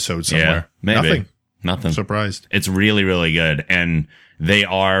repeated an episode somewhere. Yeah, maybe. Nothing. I'm surprised. It's really, really good. And they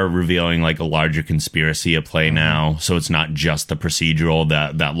are revealing like a larger conspiracy at play now. So it's not just the procedural,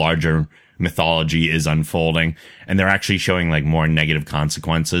 that larger mythology is unfolding. And they're actually showing like more negative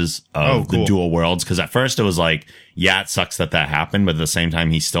consequences of the dual worlds. Cause at first it was like, yeah, it sucks that happened. But at the same time,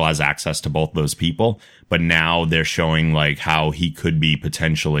 he still has access to both those people. But now they're showing like how he could be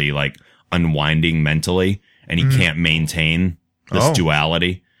potentially like unwinding mentally and he can't maintain this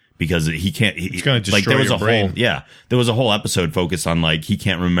duality. Because he can't, it's going to destroy your brain. There was a whole episode focused on like, he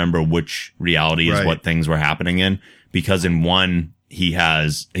can't remember which reality is what things were happening in, because in one, he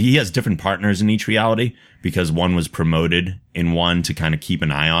has different partners in each reality, because one was promoted in one to kind of keep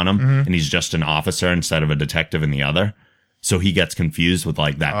an eye on him, and he's just an officer instead of a detective in the other. So he gets confused with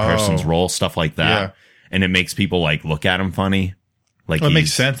like that person's role, stuff like that. Yeah. And it makes people like look at him funny. Like, it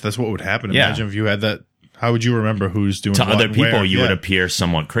makes sense. That's what would happen. Imagine if you had that. How would you remember who's doing to what other people? Where? You would appear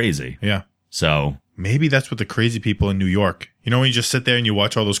somewhat crazy. Yeah. So maybe that's what the crazy people in New York. You know, when you just sit there and you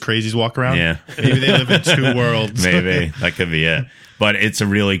watch all those crazies walk around. Yeah. Maybe they live in 2 worlds. Maybe that could be it. But it's a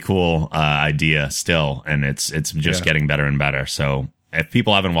really cool idea still, and it's just getting better and better. So if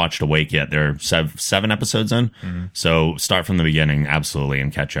people haven't watched Awake yet, they're 7 episodes in. Mm-hmm. So start from the beginning, absolutely,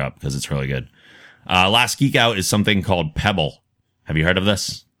 and catch up because it's really good. Last geek out is something called Pebble. Have you heard of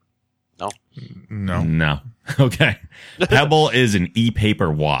this? No. Okay. Pebble is an e-paper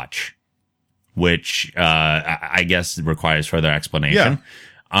watch, which I guess requires further explanation.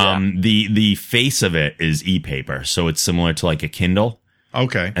 The face of it is e-paper, so it's similar to like a Kindle.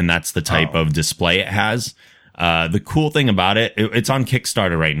 Okay. And that's the type of display it has. The cool thing about it's on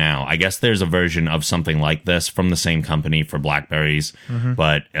Kickstarter right now. I guess there's a version of something like this from the same company for Blackberries,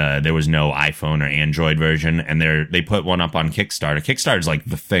 but there was no iPhone or Android version, and they put one up on Kickstarter. Kickstarter's like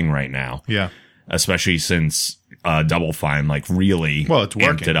the thing right now. Yeah. Especially since Double Fine really it's working.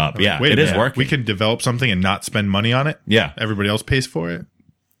 Amped it up. Yeah, Wait, it is working. We can develop something and not spend money on it? Yeah. Everybody else pays for it?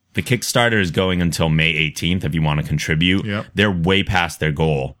 The Kickstarter is going until May 18th if you want to contribute. Yep. They're way past their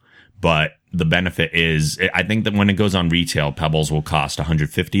goal, but the benefit is, I think that when it goes on retail, Pebbles will cost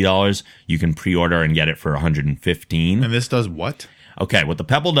 $150. You can pre-order and get it for $115. And this does what? Okay, what the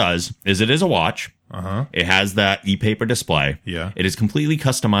Pebble does is it is a watch. It has that e-paper display. Yeah. It is completely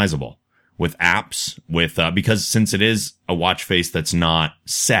customizable with apps, because since it is a watch face that's not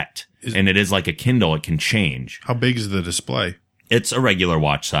set, and it is like a Kindle, it can change. How big is the display? It's a regular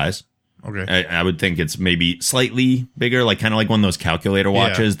watch size. Okay. I would think it's maybe slightly bigger, like kind of like one of those calculator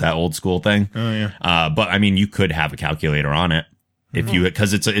watches, that old school thing. Oh, yeah. But I mean, you could have a calculator on it if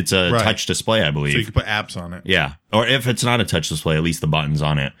because it's a touch display, I believe. So you can put apps on it. Yeah. Or if it's not a touch display, at least the buttons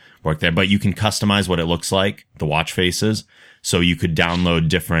on it work there. But you can customize what it looks like, the watch faces. So you could download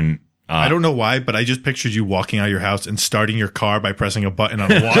different. I don't know why, but I just pictured you walking out of your house and starting your car by pressing a button on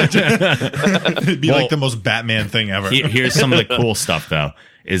a watch. It'd be like the most Batman thing ever. Here's some of the cool stuff, though,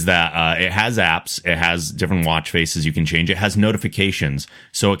 is that it has apps. It has different watch faces you can change. It has notifications,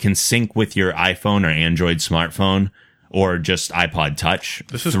 so it can sync with your iPhone or Android smartphone or just iPod Touch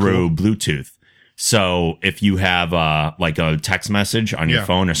through Bluetooth. So if you have like a text message on your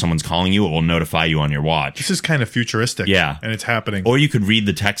phone or someone's calling you, it will notify you on your watch. This is kind of futuristic. Yeah. And it's happening. Or you could read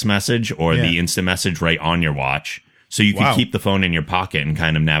the text message or the instant message right on your watch. So you could keep the phone in your pocket and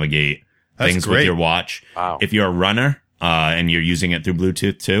kind of navigate things with your watch. Wow. If you're a runner and you're using it through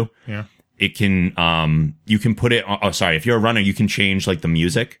Bluetooth too, it can you can put it if you're a runner, you can change like the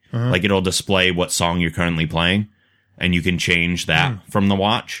music. Like it'll display what song you're currently playing. And you can change that from the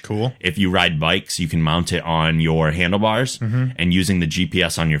watch. Cool. If you ride bikes, you can mount it on your handlebars. And using the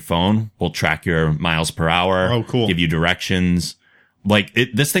GPS on your phone will track your miles per hour. Oh, cool. Give you directions. Like,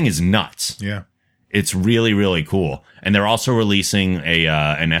 this thing is nuts. Yeah. It's really, really cool. And they're also releasing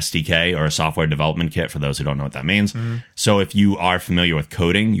an SDK or a software development kit for those who don't know what that means. So if you are familiar with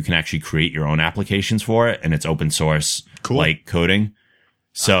coding, you can actually create your own applications for it. And it's open source, like coding.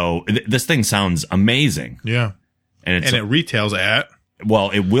 So this thing sounds amazing. Yeah. And it retails at?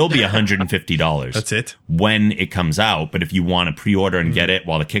 Well, it will be $150. That's it? When it comes out. But if you want to pre-order and get it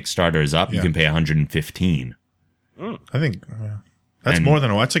while the Kickstarter is up, you can pay $115. I think that's more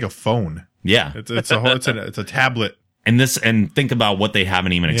than that's like a phone. Yeah. It's a tablet. And think about what they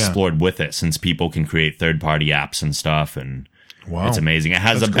haven't even explored with it, since people can create third-party apps and stuff, and it's amazing. It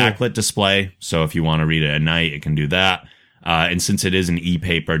has a backlit display, so if you want to read it at night, it can do that. And since it is an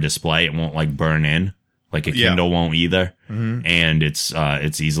e-paper display, it won't like burn in. Like a Kindle won't either. And it's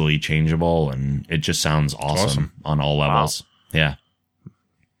easily changeable, and it just sounds awesome on all levels. Wow. Yeah.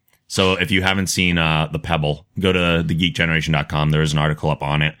 So if you haven't seen the Pebble, go to thegeekgeneration.com. There is an article up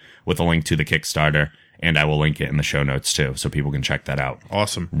on it with a link to the Kickstarter, and I will link it in the show notes too, so people can check that out.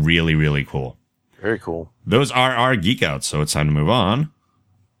 Awesome. Really, really cool. Very cool. Those are our geek outs, so it's time to move on.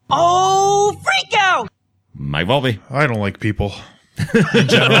 Oh, freak out! Mike Volpe. I don't like people. In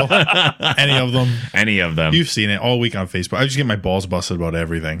general, any of them. You've seen it all week on Facebook. I just get my balls busted about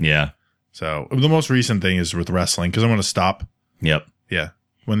everything. Yeah. So the most recent thing is with wrestling, because I'm going to stop. Yep. Yeah.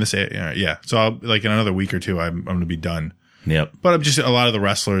 When this, So I'll, like in another week or two, I'm going to be done. Yep. But I'm just, a lot of the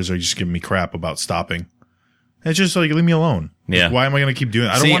wrestlers are just giving me crap about stopping. It's just like, leave me alone. Yeah. Like, why am I going to keep doing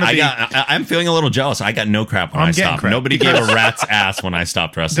it? I don't want to be. I'm feeling a little jealous. I got no crap when I stopped. Crap. Nobody gave a rat's ass when I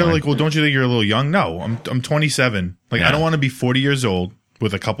stopped wrestling. They're like, well, don't you think you're a little young? No, I'm 27. Like, I don't want to be 40 years old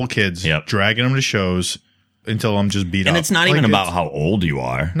with a couple kids, dragging them to shows until I'm just beat up. And it's not even about how old you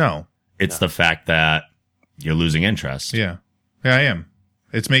are. No. It's the fact that you're losing interest. Yeah. Yeah, I am.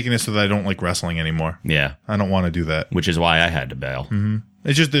 It's making it so that I don't like wrestling anymore. Yeah. I don't want to do that. Which is why I had to bail. Mm-hmm.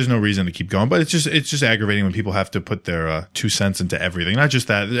 It's just, there's no reason to keep going, but it's just aggravating when people have to put their 2 cents into everything. Not just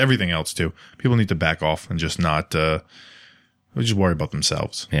that, everything else too. People need to back off and just not, just worry about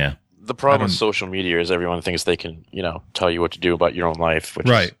themselves. Yeah. The problem with social media is everyone thinks they can, tell you what to do about your own life,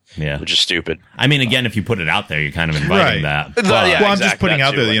 which is stupid. I mean, again, if you put it out there, you're kind of inviting that. But, I'm just putting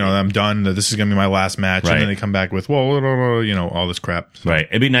out there, I'm done. That this is going to be my last match, and then they come back with, all this crap. So. Right.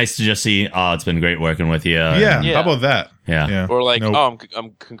 It'd be nice to just see, it's been great working with you. Yeah. How about that? Yeah. Or like,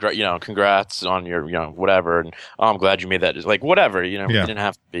 congrats on your, whatever, and I'm glad you made that. Like, whatever, it didn't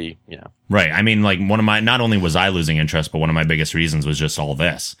have to be, Right. I mean, like not only was I losing interest, but one of my biggest reasons was just all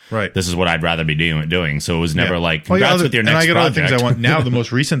this. Right. This is what I'd rather be doing. So it was never like, congrats with your next project. And I got other things I want. Now the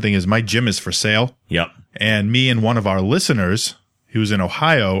most recent thing is my gym is for sale. Yep. And me and one of our listeners who's in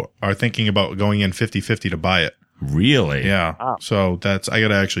Ohio are thinking about going in 50-50 to buy it. Really? Yeah. Wow. So I got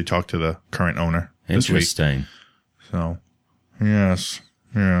to actually talk to the current owner this week. Interesting. So, yes.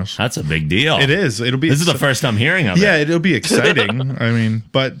 That's a big deal. It is. This is the first I'm hearing of it. Yeah, it'll be exciting. I mean,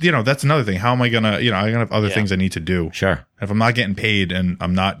 but that's another thing. How am I gonna, I'm gonna have other things I need to do. Sure. If I'm not getting paid and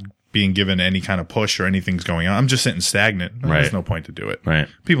I'm not being given any kind of push or anything's going on, I'm just sitting stagnant. Right. There's no point to do it. Right.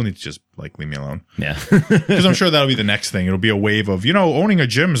 People need to just leave me alone. Yeah. Because I'm sure that'll be the next thing. It'll be a wave of, owning a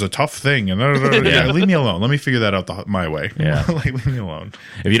gym is a tough thing. And leave me alone. Let me figure that out my way. Yeah. Leave me alone.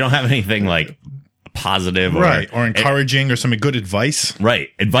 If you don't have anything like positive or encouraging or some good advice. Right.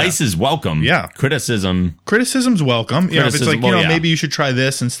 Advice is welcome. Yeah. Criticism's welcome. If it's like, maybe you should try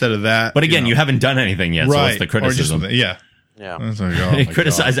this instead of that. But again, you haven't done anything yet, so what's the criticism? Yeah. Yeah. Like,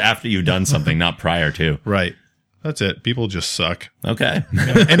 criticize after you've done something, not prior to. Right. That's it. People just suck. Okay.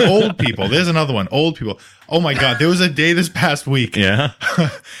 And old people. There's another one. Old people. Oh my God. There was a day this past week. Yeah.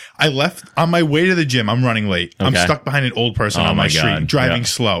 I left on my way to the gym. I'm running late. Okay. I'm stuck behind an old person on my street, driving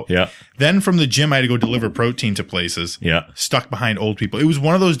slow. Yeah. Then from the gym, I had to go deliver protein to places. Yeah. Stuck behind old people. It was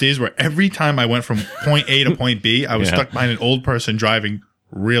one of those days where every time I went from point A to point B, I was stuck behind an old person driving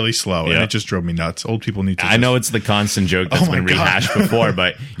really slow, and it just drove me nuts. Old people need to. I know it's the constant joke that's been rehashed before,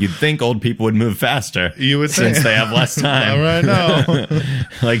 but you'd think old people would move faster. You would since they have less time. All right, no.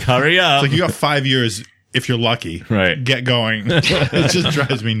 Like, hurry up! It's like you got 5 years if you're lucky. Right, get going. It just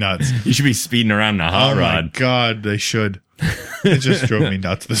drives me nuts. You should be speeding around in a hot rod. Oh my God, they should. It just drove me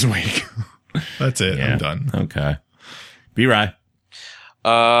nuts this week. That's it. Yeah. I'm done. Okay. B-Rye.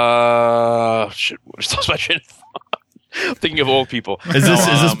 Shit. What my train of thought? Thinking of old people. Is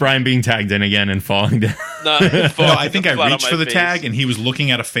this Brian being tagged in again and falling down? No, I think I reached for the tag and he was looking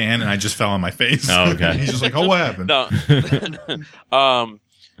at a fan and I just fell on my face. Oh, okay. He's just like, "Oh, what happened?" No,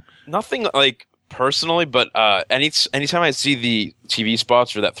 nothing like personally, but anytime I see the TV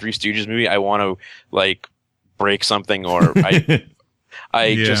spots for that Three Stooges movie, I want to like break something, or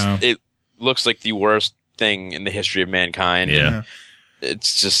just it looks like the worst thing in the history of mankind. Yeah.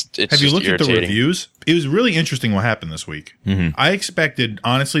 It's Have you looked irritating. at the reviews? It was really interesting what happened this week. Mm-hmm. I expected,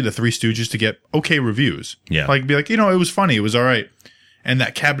 honestly, the Three Stooges to get okay reviews. Yeah. Be like, it was funny. It was all right. And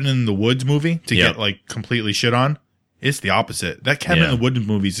that Cabin in the Woods movie to get like completely shit on. It's the opposite. That Cabin in the Woods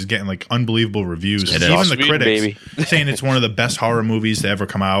movies is getting like unbelievable reviews. Even the critics saying it's one of the best horror movies to ever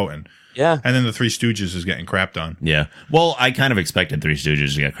come out. And then the Three Stooges is getting crapped on. Yeah. Well, I kind of expected Three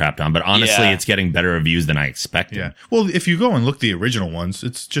Stooges to get crapped on, but honestly, it's getting better reviews than I expected. Yeah. Well, if you go and look at the original ones,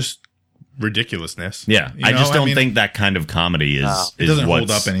 it's just ridiculousness. Yeah. I just don't think that kind of comedy it doesn't hold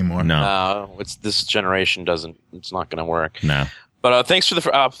up anymore. No. This generation it's not going to work. No. But thanks for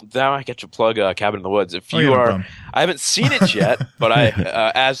the now I get to plug Cabin in the Woods. If you I haven't seen it yet, but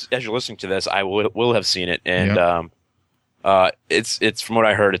I as you're listening to this, I will have seen it, and it's from what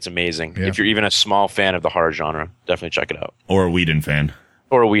I heard, it's amazing. Yeah. If you're even a small fan of the horror genre, definitely check it out. Or a Whedon fan.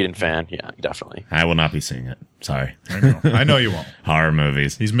 Or a Whedon fan, yeah, definitely. I will not be seeing it. Sorry. I know you won't. Horror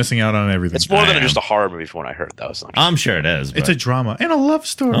movies. He's missing out on everything. It's more than just a horror movie from what I heard, though. I'm sure it is. It's a drama and a love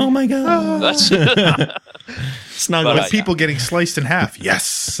story. Oh my God. That's snuggle with people getting sliced in half.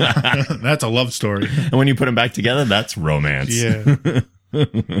 Yes. That's a love story. And when you put them back together, that's romance. Yeah.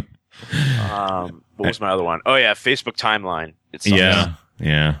 What was my other one? Oh yeah, Facebook timeline. It's yeah.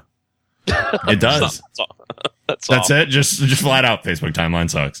 It does. That's it. Just flat out, Facebook timeline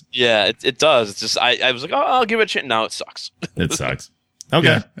sucks. Yeah, it does. It's just I was like, I'll give it a chance. No, it sucks. It sucks. Okay.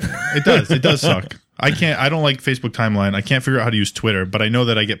 Yeah, it does. It does suck. I don't like Facebook timeline. I can't figure out how to use Twitter, but I know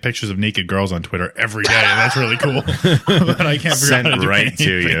that I get pictures of naked girls on Twitter every day, and that's really cool. But I can't figure out how to do right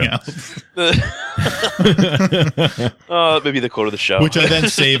to you. That may be the quote of the show. Which I then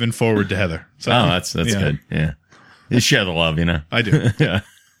save and forward to Heather. So, that's good. Yeah. You share the love, I do. Yeah.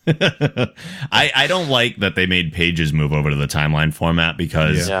 I don't like that they made pages move over to the timeline format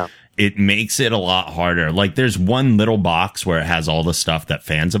because it makes it a lot harder. Like there's one little box where it has all the stuff that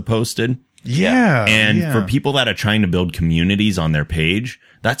fans have posted. Yeah. And for people that are trying to build communities on their page,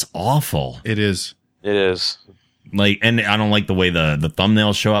 that's awful. It is. It is. Like, and I don't like the way the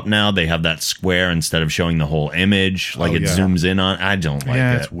thumbnails show up now. They have that square instead of showing the whole image. Like it zooms in on. I don't like it.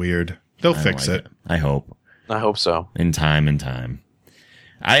 Yeah, it's weird. They'll fix it. I hope. I hope so. In time.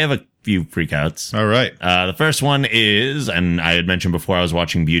 I have a few freakouts. All right. The first one is, and I had mentioned before, I was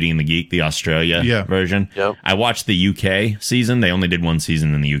watching Beauty and the Geek, the Australia version. Yep. I watched the UK season. They only did one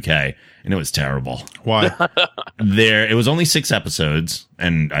season in the UK, and it was terrible. Why? It was only 6 episodes,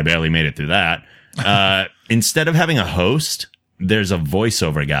 and I barely made it through that. Instead of having a host, there's a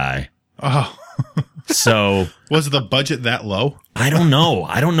voiceover guy. Oh. So was the budget that low? I don't know.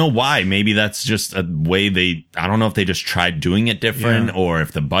 I don't know why. Maybe that's just a way I don't know if they just tried doing it different or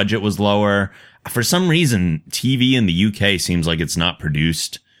if the budget was lower. For some reason, TV in the UK seems like it's not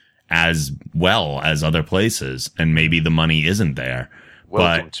produced as well as other places, and maybe the money isn't there.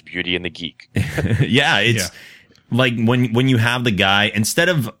 Welcome to Beauty and the Geek. Yeah, it's like when you have the guy, instead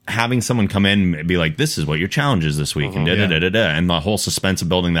of having someone come in and be like, this is what your challenge is this week, and and the whole suspense of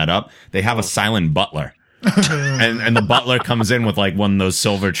building that up, they have a silent butler. and the butler comes in with like one of those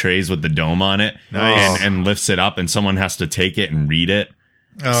silver trays with the dome on it and lifts it up, and someone has to take it and read it.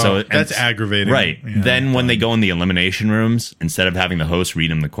 Oh, so that's aggravating. Right. Yeah, then when they go in the elimination rooms, instead of having the host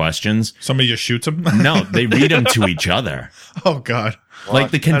read them the questions, somebody just shoots them? No, they read them to each other. Oh, God.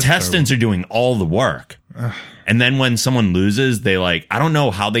 Like the contestants are doing all the work. And then when someone loses, they like, I don't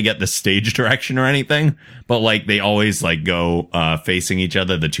know how they get the stage direction or anything, but like they always like go facing each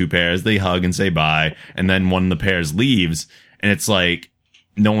other, the two pairs, they hug and say bye. And then one of the pairs leaves, and it's like,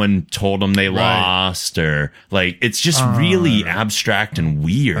 no one told them they lost, or like, it's just really abstract and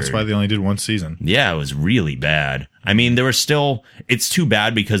weird. That's why they only did one season. Yeah, it was really bad. I mean, it's too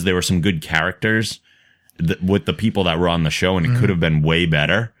bad because there were some good characters with the people that were on the show, and it could have been way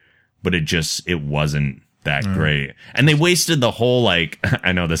better, but it wasn't that great. And they wasted the whole, like,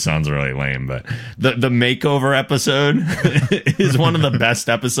 I know this sounds really lame, but the makeover episode is one of the best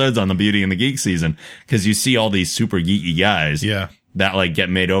episodes on the Beauty and the Geek season, because you see all these super geeky guys that like get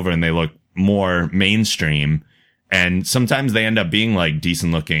made over and they look more mainstream. And sometimes they end up being like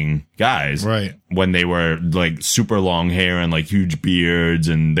decent looking guys. Right. When they were like super long hair and like huge beards,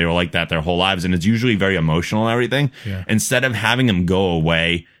 and they were like that their whole lives. And it's usually very emotional and everything. Yeah. Instead of having them go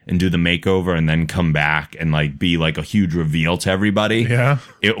away and do the makeover and then come back and like be like a huge reveal to everybody. Yeah.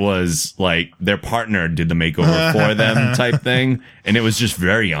 It was like their partner did the makeover for them type thing. And it was just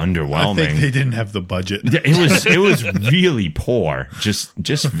very underwhelming. I think they didn't have the budget. It was really poor. Just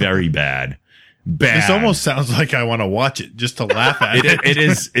very bad. Bad. This almost sounds like I want to watch it just to laugh at it.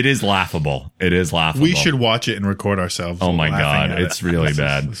 It is laughable. It is laughable. We should watch it and record ourselves. Oh my God. It's really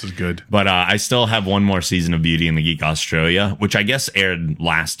bad. This is good. But I still have one more season of Beauty and the Geek Australia, which I guess aired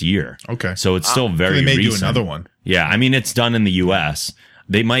last year. Okay. So it's still very recent. They may do another one. Yeah. I mean, it's done in the US.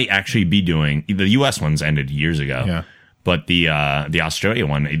 They might actually be doing, the US ones ended years ago. Yeah. But the Australia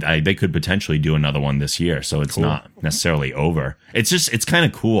one, they could potentially do another one this year. So it's not necessarily over. It's kind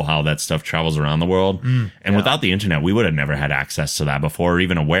of cool how that stuff travels around the world. And without the internet, we would have never had access to that before, or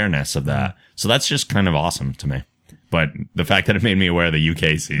even awareness of that. So that's just kind of awesome to me. But the fact that it made me aware of the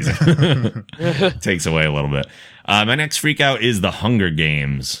UK season takes away a little bit. My next freak out is the Hunger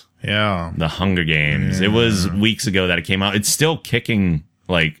Games. Yeah. The Hunger Games. Yeah. It was weeks ago that it came out. It's still kicking.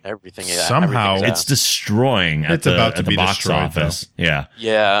 Like everything, somehow it's destroying at the box office. Though.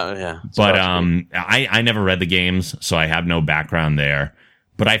 Yeah. But I never read the games, so I have no background there.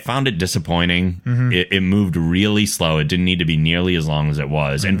 But I found it disappointing. It moved really slow. It didn't need to be nearly as long as it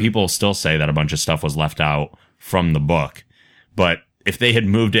was. And people still say that a bunch of stuff was left out from the book. But if they had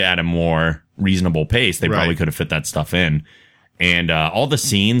moved it at a more reasonable pace, they probably could have fit that stuff in. And all the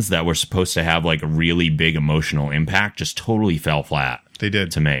scenes that were supposed to have like a really big emotional impact just totally fell flat. They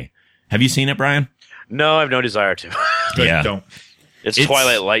did. To me. Have you seen it, Brian? No, I have no desire to. Yeah. Don't. It's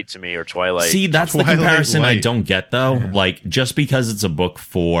Twilight Light to me, or Twilight. See, that's the comparison I don't get, though. Yeah. Like, just because it's a book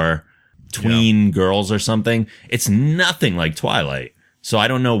for tween girls or something, it's nothing like Twilight. So I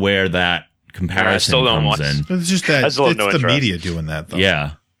don't know where that comparison comes in. It's just that it's the media doing that, though.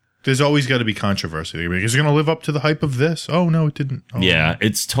 Yeah. There's always got to be controversy. Is it going to live up to the hype of this? Oh, no, it didn't. Oh, yeah,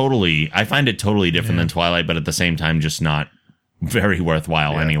 it's I find it totally different than Twilight, but at the same time, just not very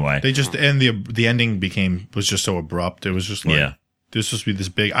worthwhile anyway. They just, and the ending was just so abrupt. It was just like, this was supposed to be this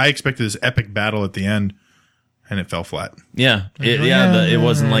big. I expected this epic battle at the end, and it fell flat. Yeah. It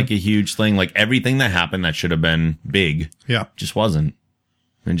wasn't like a huge thing. Like everything that happened that should have been big. Yeah. Just wasn't.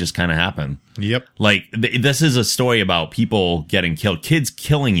 It just kind of happened. Yep. Like, this is a story about people getting killed, kids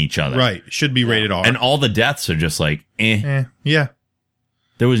killing each other. Right. Should be rated R. And all the deaths are just like, Yeah.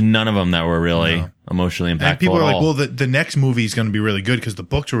 There was none of them that were really emotionally impactful. And people are at like, all. well, the next movie is going to be really good because the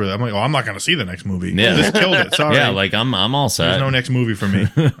books are really. I'm like, oh, I'm not going to see the next movie. Yeah. This killed it. Sorry. Yeah, like I'm all set. There's no next movie for me.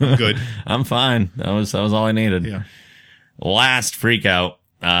 I'm good. I'm fine. That was all I needed. Yeah. Last freak out,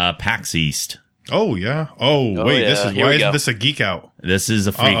 PAX East. Oh yeah. Oh wait, yeah. this is Here why we isn't go. this a geek out? This is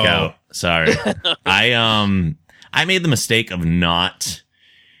a freak Uh-oh. out. Sorry. I made the mistake of not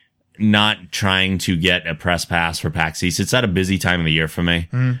trying to get a press pass for PAX East. It's at a busy time of the year for me.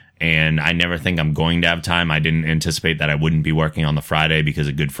 And I never think I'm going to have time. I didn't anticipate that I wouldn't be working on the Friday because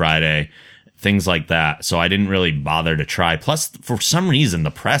of Good Friday, things like that. So I didn't really bother to try. Plus, for some reason,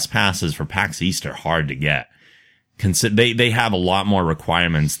 the press passes for PAX East are hard to get. They have a lot more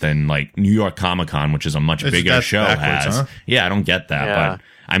requirements than like New York Comic Con, which is a much bigger that's show backwards, has. huh? Yeah, I don't get that. Yeah. But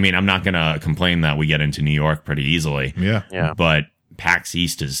I mean, I'm not going to complain that we get into New York pretty easily. Yeah. Yeah. But PAX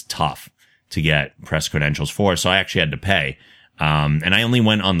East is tough to get press credentials for. So I actually had to pay. And I only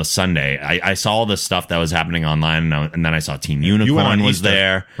went on the Sunday. I saw all this stuff that was happening online, and then I saw Team You went Unicorn on was Easter,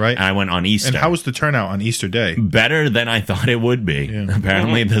 there, right? And I went on Easter. And how was the turnout on Easter Day? Better than I thought it would be. Yeah.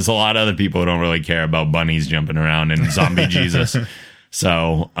 Apparently, there's a lot of other people who don't really care about bunnies jumping around and zombie Jesus.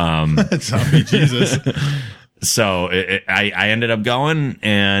 So, Zombie Jesus. So I ended up going,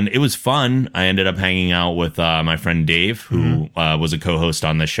 and it was fun. I ended up hanging out with my friend Dave, who was a co-host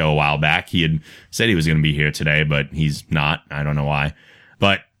on the show a while back. He had said he was going to be here today, but he's not. I don't know why.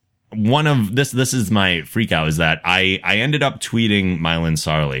 But one of this is my freak out, is that I ended up tweeting Mylan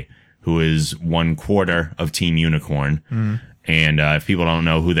Sarley, who is 1/4 of Team Unicorn. And if people don't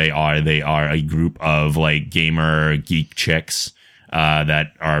know who they are a group of like gamer geek chicks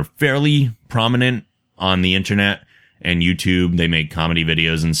that are fairly prominent on the internet and YouTube. They make comedy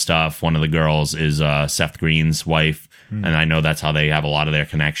videos and stuff. One of the girls is Seth Green's wife, and I know that's how they have a lot of their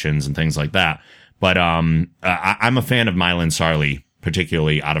connections and things like that. But I'm a fan of Mylan Sarley,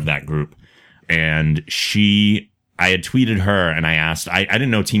 particularly out of that group. And I had tweeted her and I asked, I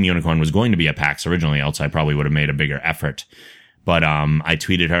didn't know Team Unicorn was going to be at PAX originally, else I probably would have made a bigger effort. But I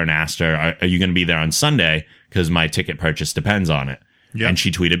tweeted her and asked her, are you going to be there on Sunday? Because my ticket purchase depends on it. Yeah. And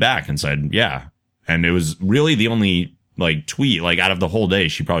she tweeted back and said, yeah. And it was really the only like tweet, like out of the whole day,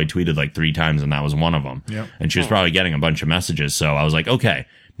 she probably tweeted like 3 times, and that was one of them. Yep. And she was probably getting a bunch of messages. So I was like, okay,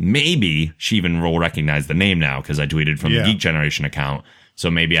 maybe she even will recognize the name now because I tweeted from the Geek Generation account. So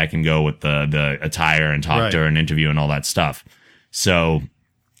maybe I can go with the attire and talk to her and interview and all that stuff. So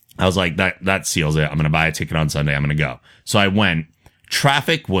I was like, that seals it. I'm going to buy a ticket on Sunday. I'm going to go. So I went.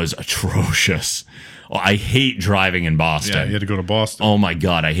 Traffic was atrocious. I hate driving in Boston. Yeah, you had to go to Boston. Oh my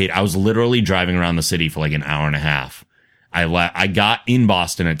God. I was literally driving around the city for like an hour and a half. I got in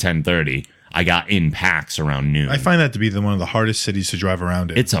Boston at 10:30. I got in PAX around noon. I find that to be one of the hardest cities to drive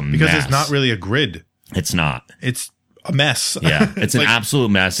around in. It's a because mess. it's not really a grid. It's not. It's a mess. Yeah, it's an like, absolute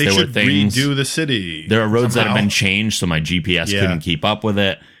mess. They there should were things. redo the city. There are roads that somehow. have been changed, so my GPS couldn't keep up with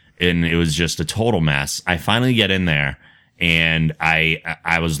it, and it was just a total mess. I finally get in there, and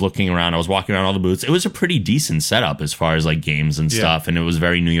I was looking around. I was walking around all the booths. It was a pretty decent setup as far as like games and stuff, and it was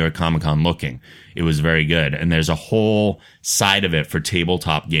very New York Comic Con looking. It was very good, and there's a whole side of it for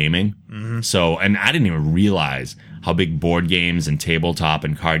tabletop gaming. So, and I didn't even realize how big board games and tabletop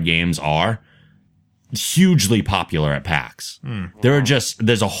and card games are. Hugely popular at PAX.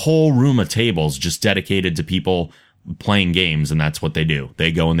 There's a whole room of tables just dedicated to people playing games, and that's what they do.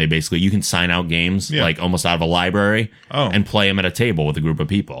 They go and they basically, you can sign out games like almost out of a library and play them at a table with a group of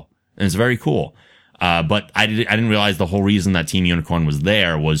people. And it's very cool. But I didn't realize the whole reason that Team Unicorn was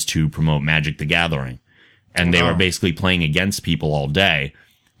there was to promote Magic the Gathering. And they were basically playing against people all day,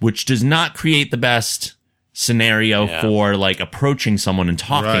 which does not create the best scenario for like approaching someone and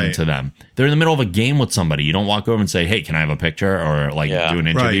talking to them. They're in the middle of a game with somebody. You don't walk over and say, hey, can I have a picture, or like do an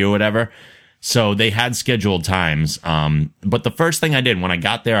interview or whatever. So they had scheduled times. But the first thing I did when I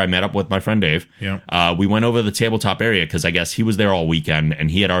got there, I met up with my friend Dave. We went over to the tabletop area because I guess he was there all weekend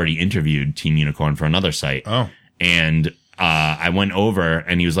and he had already interviewed Team Unicorn for another site. And I went over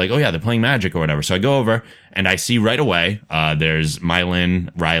and he was like, oh yeah, they're playing Magic or whatever. So I go over and I see right away, there's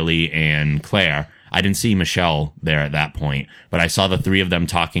Mylin, Riley, and Claire. I didn't see Michelle there at that point, but I saw the 3 of them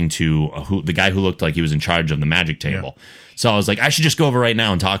talking to the guy who looked like he was in charge of the Magic table. So I was like, I should just go over right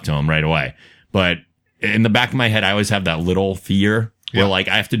now and talk to him right away. But in the back of my head, I always have that little fear where like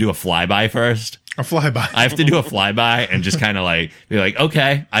I have to do a flyby first. A flyby. I have to do a flyby and just kind of like be like,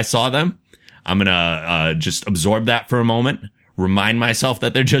 okay, I saw them. I'm going to just absorb that for a moment, remind myself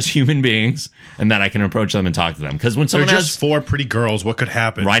that they're just human beings and that I can approach them and talk to them. Because when someone They're has just 4 pretty girls, what could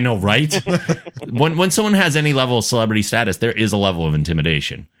happen? I know, right? when someone has any level of celebrity status, there is a level of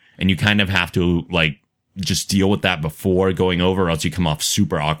intimidation. And you kind of have to like just deal with that before going over, or else you come off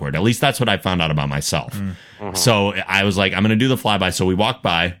super awkward. At least that's what I found out about myself. So I was like, I'm going to do the flyby. So we walked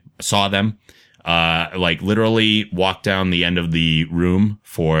by, saw them, like literally walked down the end of the room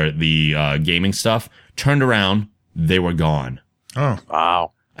for the gaming stuff, turned around, they were gone. Oh,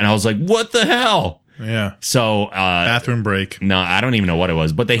 Wow. And I was like, what the hell? yeah. So, Bathroom break. no, I don't even know what it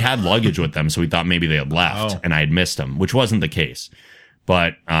was, but they had luggage with them. So we thought maybe they had left and I had missed them, which wasn't the case.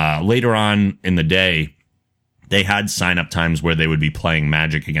 But, later on in the day, they had sign up times where they would be playing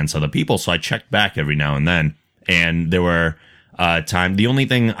Magic against other people. So I checked back every now and then, and there were, the only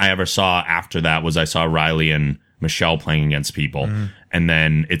thing I ever saw after that was I saw Riley and Michelle playing against people. And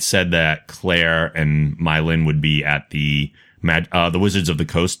then it said that Claire and Mylin would be at the Wizards of the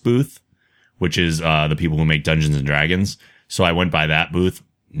Coast booth, which is, the people who make Dungeons and Dragons. So I went by that booth.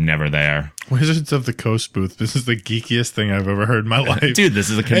 Never there. Wizards of the Coast booth. This is the geekiest thing I've ever heard in my life. Dude, this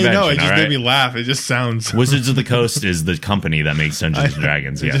is a convention. Hey, no, it just all right? made me laugh. It just sounds. Wizards of the Coast is the company that makes Dungeons and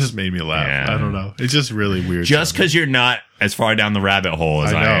Dragons. It Yes. just made me laugh. Yeah. I don't know. It's just really weird. Just because you're not as far down the rabbit hole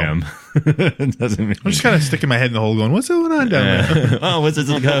as I I, know. am. Doesn't mean. I'm just kind of sticking my head in the hole going, what's going on down there? Oh, Wizards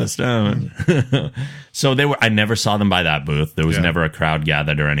of the Coast. Oh. So I never saw them by that booth. There was never a crowd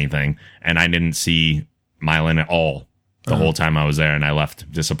gathered or anything. And I didn't see Mylin at all the whole time I was there, and I left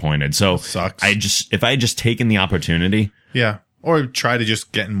disappointed. So Sucks. if I had just taken the opportunity. Yeah. Or try to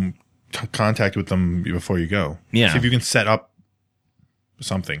just get in contact with them before you go. Yeah. See if you can set up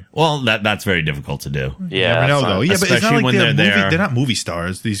something. Well, that's very difficult to do. You Yeah. never know, that's though. not- Yeah, but it's Especially not like when they're they're there. They're not movie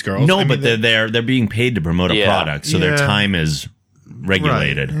stars, these girls. No, I mean, but they're being paid to promote a Yeah. product, so their Yeah. time is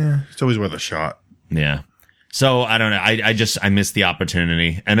regulated. Right. Yeah. It's always worth a shot. Yeah. So I don't know. I missed the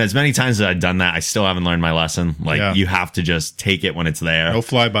opportunity. And as many times as I've done that, I still haven't learned my lesson. Like you have to just take it when it's there. No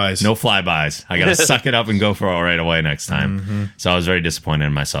flybys. No flybys. I got to suck it up and go for it right away next time. So I was very disappointed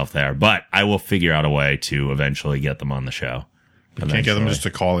in myself there, but I will figure out a way to eventually get them on the show. Can't get them just to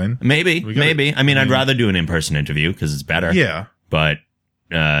call in. Maybe. I mean, I'd rather do an in-person interview because it's better. Yeah. But,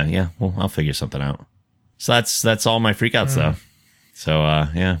 yeah, well, I'll figure something out. So that's all my freakouts though. So,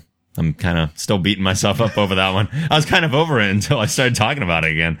 yeah. I'm kind of still beating myself up over that one. I was kind of over it until I started talking about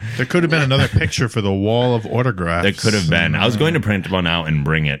it again. There could have been another picture for the wall of autographs. There could have been. I was going to print one out and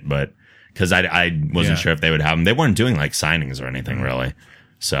bring it, but because I wasn't sure if they would have them. They weren't doing like signings or anything really.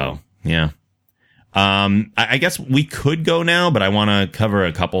 So yeah. I guess we could go now, but I want to cover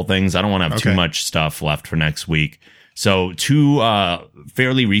a couple things. I don't want to have too much stuff left for next week. So two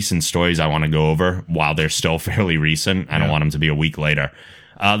fairly recent stories I want to go over while they're still fairly recent. I don't want them to be a week later.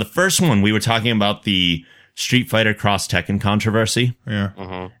 The first one, we were talking about the Street Fighter Cross Tekken controversy.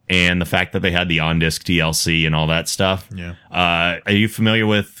 Yeah. And the fact that they had the on-disc DLC and all that stuff. Yeah. Are you familiar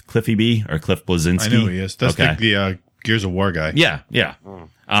with Cliffy B or Cliff Blazinski? I know he is. That's the Gears of War guy. Yeah, yeah.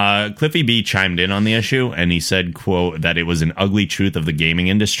 Cliffy B chimed in on the issue, and he said, quote, that it was an ugly truth of the gaming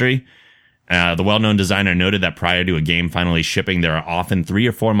industry. The well-known designer noted that prior to a game finally shipping, there are often 3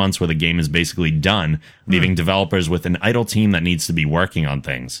 or 4 months where the game is basically done, leaving developers with an idle team that needs to be working on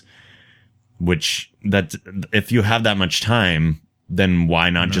things. Which, that if you have that much time, then why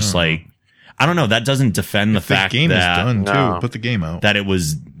not just like, I don't know, that doesn't defend the fact the game that is done too. Put the game out. that it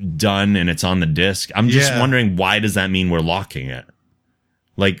was done and it's on the disc. I'm just wondering, why does that mean we're locking it?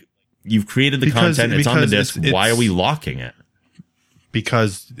 Like, you've created the content, it's on the disc. Why are we locking it?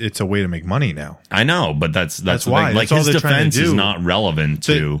 Because it's a way to make money now. I know, but that's the why. thing. Like, That's all his they're trying to defense is do. not relevant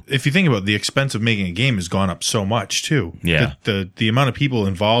to. If you think about it, the expense of making a game has gone up so much too. Yeah. The amount of people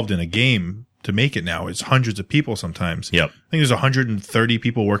involved in a game to make it now is hundreds of people sometimes. Yep. I think there's 130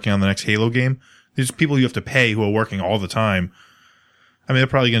 people working on the next Halo game. There's people you have to pay who are working all the time. I mean, they're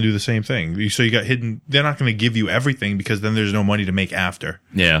probably going to do the same thing. So you got hidden. They're not going to give you everything because then there's no money to make after.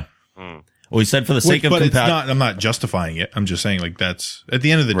 Yeah. Well, he said for the sake of but it's not. I'm not justifying it. I'm just saying, like, that's at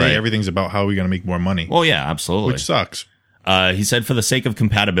the end of the day, Right. everything's about how we're going to make more money, Well, yeah, absolutely. which sucks. He said for the sake of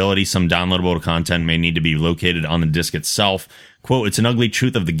compatibility, some downloadable content may need to be located on the disc itself. Quote, it's an ugly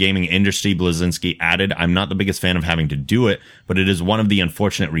truth of the gaming industry, Blazinski added. I'm not the biggest fan of having to do it, but it is one of the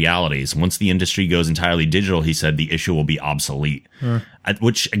unfortunate realities. Once the industry goes entirely digital, he said, the issue will be obsolete.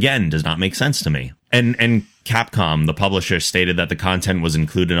 Which, again, does not make sense to me. And Capcom, the publisher, stated that the content was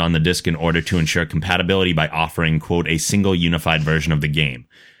included on the disc in order to ensure compatibility by offering, quote, a single unified version of the game.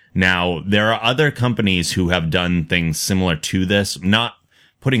 Now, there are other companies who have done things similar to this, not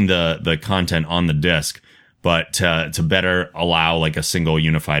putting the content on the disc, but to better allow like a single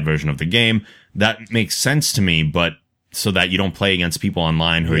unified version of the game. That makes sense to me, but so that you don't play against people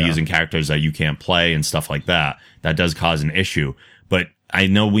online who are using characters that you can't play and stuff like that. That does cause an issue. But I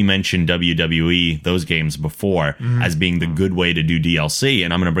know we mentioned WWE, those games before, as being the good way to do DLC.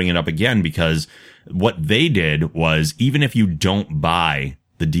 And I'm going to bring it up again because what they did was, even if you don't buy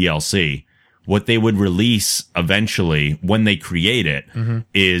the DLC, what they would release eventually when they create it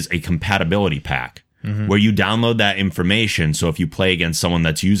is a compatibility pack where you download that information. So if you play against someone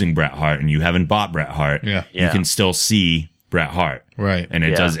that's using Bret Hart and you haven't bought Bret Hart, you can still see Bret Hart. Right. And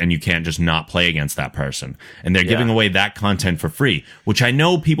it does, and you can't just not play against that person. And they're giving away that content for free, which I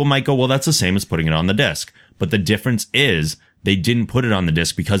know people might go, well, that's the same as putting it on the disc. But the difference is they didn't put it on the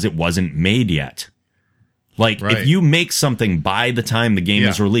disc because it wasn't made yet. Like, if you make something by the time the game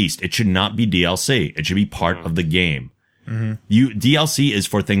is released, it should not be DLC. It should be part of the game. DLC is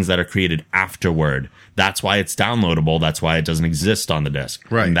for things that are created afterward. That's why it's downloadable. That's why it doesn't exist on the disc.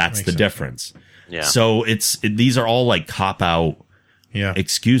 Right. And that's the difference. Yeah. So these are all like cop out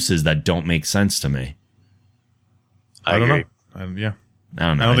excuses that don't make sense to me. I don't know. I don't know.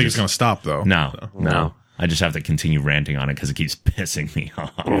 I don't think it's going to stop though. No. I just have to continue ranting on it because it keeps pissing me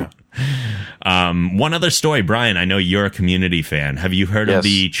off. One other story, Brian. I know you're a Community fan. Have you heard of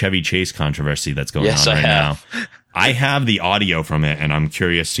the Chevy Chase controversy that's going on right now? I have the audio from it, and I'm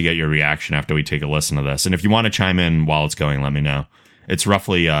curious to get your reaction after we take a listen to this. And if you want to chime in while it's going, let me know. It's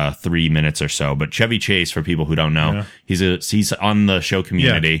roughly 3 minutes or so. But Chevy Chase, for people who don't know, he's on the show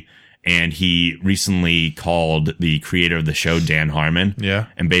Community. And he recently called the creator of the show, Dan Harmon,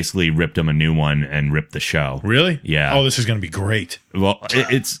 and basically ripped him a new one and ripped the show. Really? Yeah. Oh, this is going to be great. Well,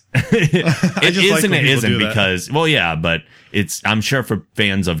 it is and it isn't because, but I'm sure for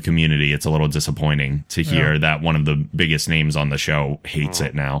fans of Community, it's a little disappointing to hear that one of the biggest names on the show hates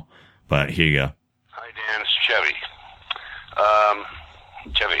it now. But here you go. Hi, Dan. It's Chevy.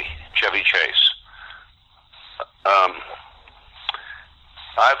 Chevy Chase.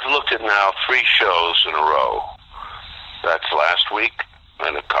 I've looked at now 3 shows in a row. That's last week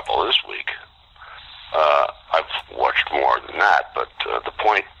and a couple this week. I've watched more than that, but the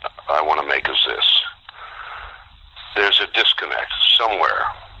point I want to make is this. There's a disconnect somewhere,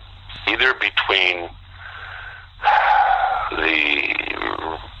 either between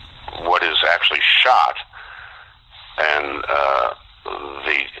what is actually shot and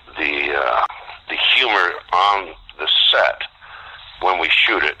the humor on the set when we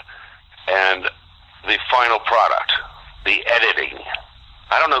shoot it, and the final product, the editing.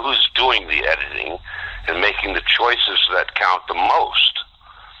 I don't know who's doing the editing and making the choices that count the most,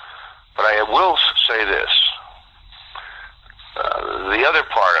 but I will say this. The other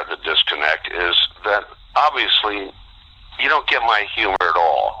part of the disconnect is that obviously you don't get my humor at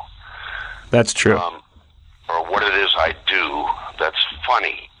all. That's true. Or what it is I do that's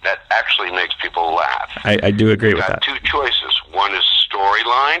funny, that actually makes people laugh. I do agree with that. You've got 2 choices. One is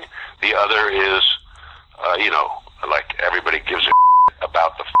storyline. The other is, like everybody gives a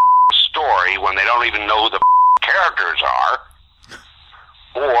about the story when they don't even know who the characters are.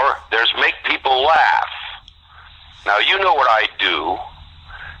 Or there's make people laugh. Now, you know what I do,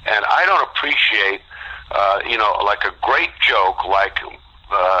 and I don't appreciate, like a great joke like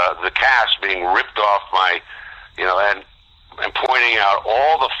the cast being ripped off my, and pointing out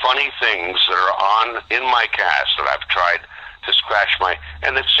all the funny things that are in my cast that I've tried to scratch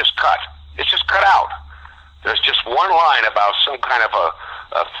and it's just cut. It's just cut out. There's just one line about some kind of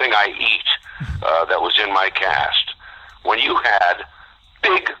a thing I eat that was in my cast. When you had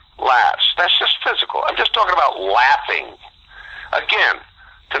big laughs, that's just physical. I'm just talking about laughing. Again,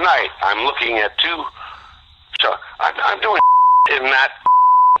 tonight I'm looking at 2. So I'm doing in that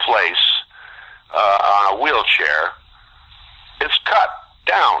place on a wheelchair. It's cut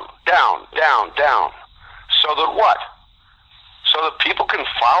down, down, down, down. So that what? So that people can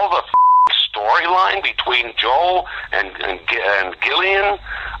follow the storyline between Joel and Gillian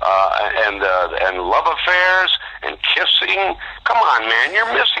and love affairs and kissing. Come on, man,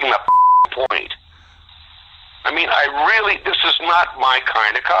 you're missing the point. I mean, this is not my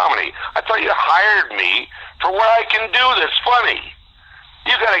kind of comedy. I thought you hired me for what I can do that's funny.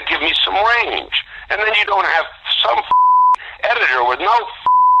 You got to give me some range. And then you don't have some editor with no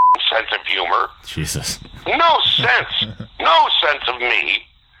sense of humor. Jesus. No sense. No sense of me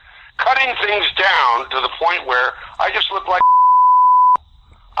cutting things down to the point where I just look like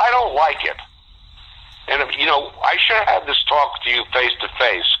I don't like it. And, I should have had this talk to you face to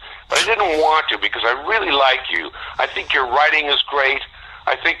face, but I didn't want to because I really like you. I think your writing is great.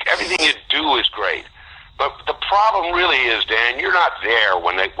 I think everything you do is great. But the problem really is, Dan, you're not there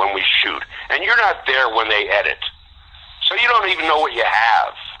when we shoot, and you're not there when they edit. So you don't even know what you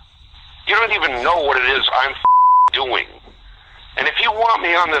have. You don't even know what it is I'm doing. And if you want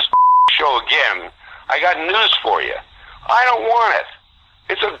me on this show again, I got news for you. I don't want it.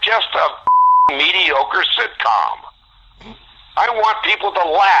 It's just a mediocre sitcom. I want people to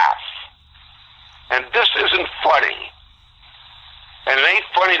laugh. And this isn't funny. And it ain't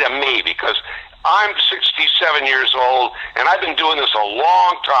funny to me because I'm 67 years old and I've been doing this a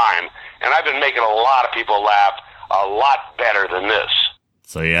long time and I've been making a lot of people laugh a lot better than this.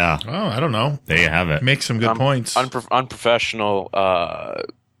 So, yeah. Oh, I don't know. There you have it. Make some good points. Unprofessional.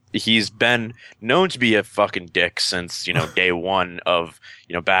 He's been known to be a fucking dick since, day one of,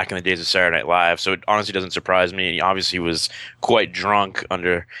 back in the days of Saturday Night Live. So it honestly doesn't surprise me. He obviously was quite drunk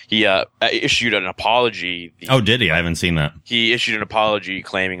he issued an apology. Oh, did he? I haven't seen that. He issued an apology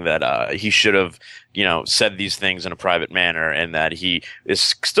claiming that he should have, said these things in a private manner and that he is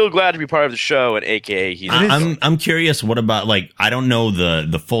still glad to be part of the show and AKA he's I'm curious, what about, I don't know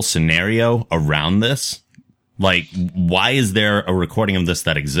the full scenario around this. Why is there a recording of this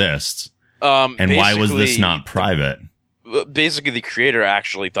that exists? And why was this not private? Basically, the creator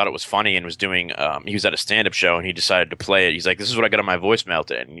actually thought it was funny and was doing, he was at a stand-up show and he decided to play it. He's like, this is what I got on my voicemail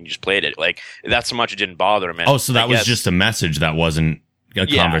to, and he just played it. That's so much it didn't bother him. And so that was just a message that wasn't a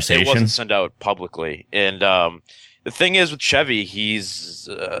conversation? It wasn't sent out publicly. And the thing is with Chevy, he's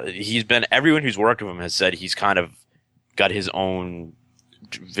been, everyone who's worked with him has said he's kind of got his own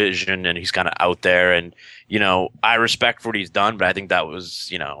vision and he's kind of out there, and I respect what he's done, but I think that was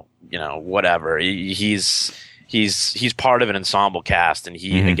whatever. He's part of an ensemble cast, and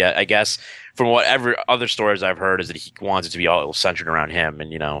I guess from whatever other stories I've heard is that he wants it to be all centered around him,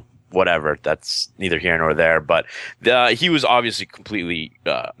 and whatever, that's neither here nor there. But he was obviously completely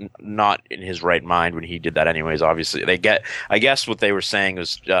not in his right mind when he did that anyways. Obviously, I guess what they were saying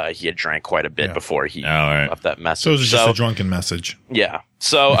was he had drank quite a bit before he left that message. So it was just a drunken message. Yeah.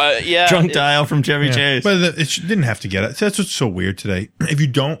 So, Drunk dial from Chevy Chase. But it didn't have to get it. That's what's so weird today. If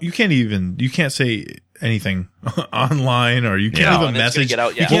you can't say anything online, or you can't even message. Get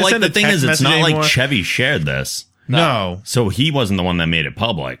out, you can't send the thing is, it's not anymore. like Chevy shared this. No. So he wasn't the one that made it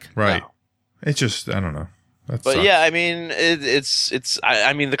public. Right. No. It's just, I don't know. That but sucks. yeah, I mean,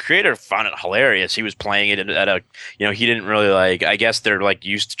 the creator found it hilarious. He was playing it at a, he didn't really I guess they're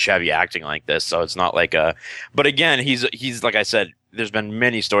used to Chevy acting like this. So it's not but again, he's like I said, there's been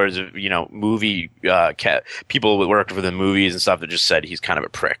many stories of, movie, people who worked for the movies and stuff that just said he's kind of a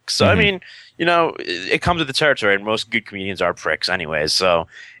prick. So, I mean, it comes with the territory, and most good comedians are pricks anyways. So,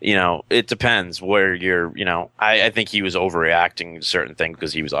 it depends where you're, I think he was overreacting to certain things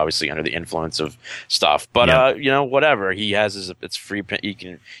because he was obviously under the influence of stuff. But, whatever. He has it's free, he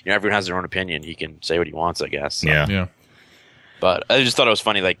can, everyone has their own opinion. He can say what he wants, I guess. So. Yeah. But I just thought it was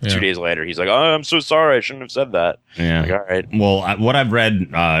funny. 2 days later, he's like, "Oh, I'm so sorry. I shouldn't have said that." Yeah. All right. Well, what I've read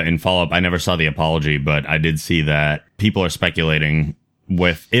in follow up, I never saw the apology, but I did see that people are speculating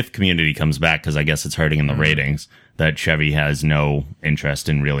if Community comes back, because I guess it's hurting in the ratings, that Chevy has no interest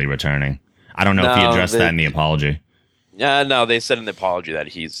in really returning. I don't know if he addressed that in the apology. Yeah, no, they said in the apology that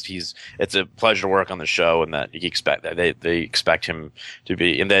he's it's a pleasure to work on the show, and that he expect that they expect him to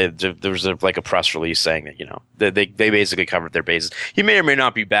be. And there was a press release saying that they basically covered their bases. He may or may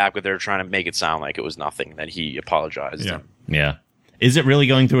not be back, but they're trying to make it sound like it was nothing, that he apologized. Yeah. Is it really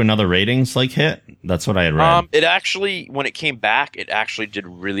going through another ratings hit? That's what I had read. It actually, when it came back, it actually did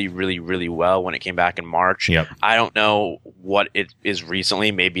really, really, really well when it came back in March. Yep. I don't know what it is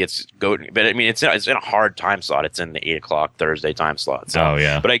recently. Maybe it's going, but I mean, it's in a hard time slot. It's in the 8:00 Thursday time slot. So,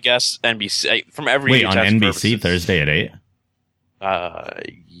 but I guess NBC from every wait on NBC Thursday at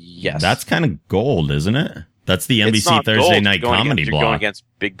 8. Yes, that's kind of gold, isn't it? That's the NBC Thursday night comedy block. You're going against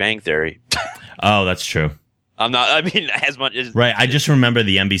Big Bang Theory. Oh, that's true. I'm not. I mean, as much as right. I just remember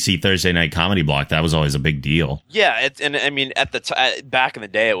the NBC Thursday night comedy block. That was always a big deal. Yeah, and I mean, at the back in the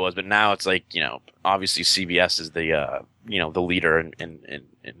day it was, but now it's obviously CBS is the the leader in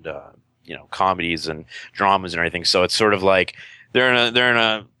comedies and dramas and everything. So it's sort of like they're in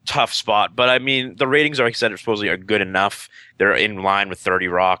a tough spot. But I mean, the ratings, like I said, supposedly are good enough. They're in line with 30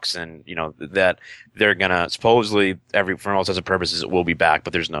 Rocks, and that they're gonna supposedly for all intents and purposes it will be back,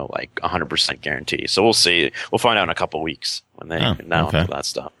 but there's no 100% guarantee. So we'll see. We'll find out in a couple of weeks when they announce that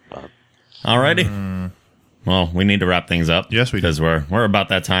stuff. But. Alrighty. Well, we need to wrap things up. Yes, we do. Because we're about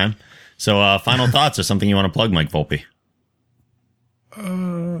that time. So, final thoughts or something you want to plug, Mike Volpe?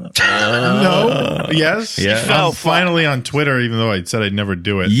 No. Yes. Yeah. I'm finally on Twitter, even though I said I'd never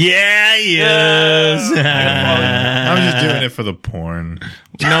do it. Yeah, yes. I'm just doing it for the porn.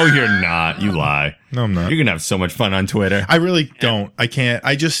 No, you're not. You lie. No, I'm not. You're going to have so much fun on Twitter. I really don't. I can't.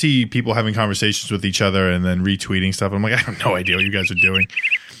 I just see people having conversations with each other and then retweeting stuff. I'm like, I have no idea what you guys are doing.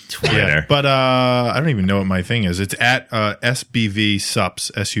 Twitter. Yeah, but I don't even know what my thing is. It's at SBV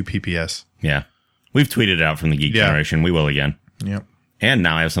Supps, SUPPS. Yeah. We've tweeted it out from the Geek Generation. We will again. Yep. And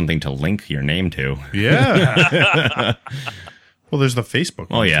now I have something to link your name to. Yeah. Well, there's the Facebook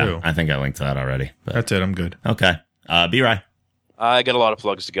one, too. I think I linked that already. But. That's it. I'm good. Okay. B-Rye. I got a lot of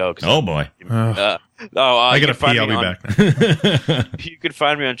plugs to go. Oh, boy. I got to pee. I'll be back. You can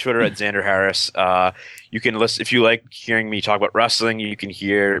find me on Twitter at Xander Harris. You can listen if you like hearing me talk about wrestling. You can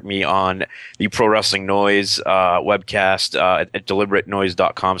hear me on the Pro Wrestling Noise webcast at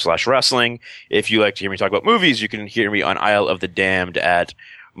deliberatenoise.com/wrestling. If you like to hear me talk about movies, you can hear me on Isle of the Damned at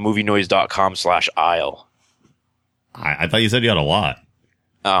movienoise.com/isle. I thought you said you had a lot.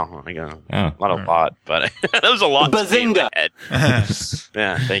 Oh, I got not a lot, but that was a lot. Bazinga!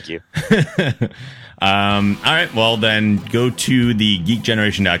 Yeah, thank you. All right, well then go to the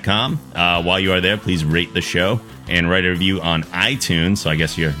geekgeneration.com. While you are there, please rate the show and write a review on iTunes. So I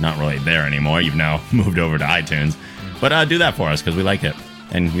guess you're not really there anymore. You've now moved over to iTunes. But do that for us because we like it.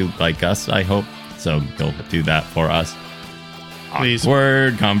 And you like us, I hope. So go do that for us. Please.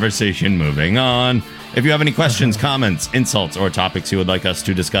 Awkward conversation moving on. If you have any questions, comments, insults, or topics you would like us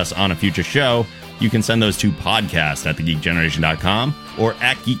to discuss on a future show, you can send those to podcast@thegeekgeneration.com or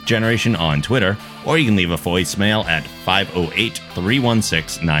at Geek Generation on Twitter, or you can leave a voicemail at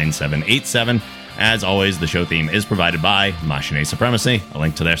 508-316-9787. As always, the show theme is provided by Machine Supremacy. A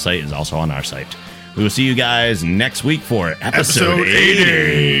link to their site is also on our site. We will see you guys next week for episode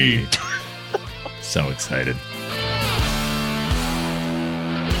 80. So excited.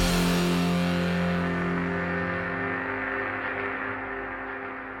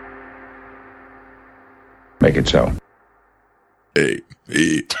 Make it so.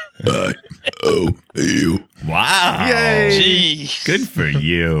 A-E-I-O-U. Wow. Yay. Jeez. Good for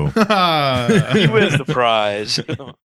you. He wins the prize.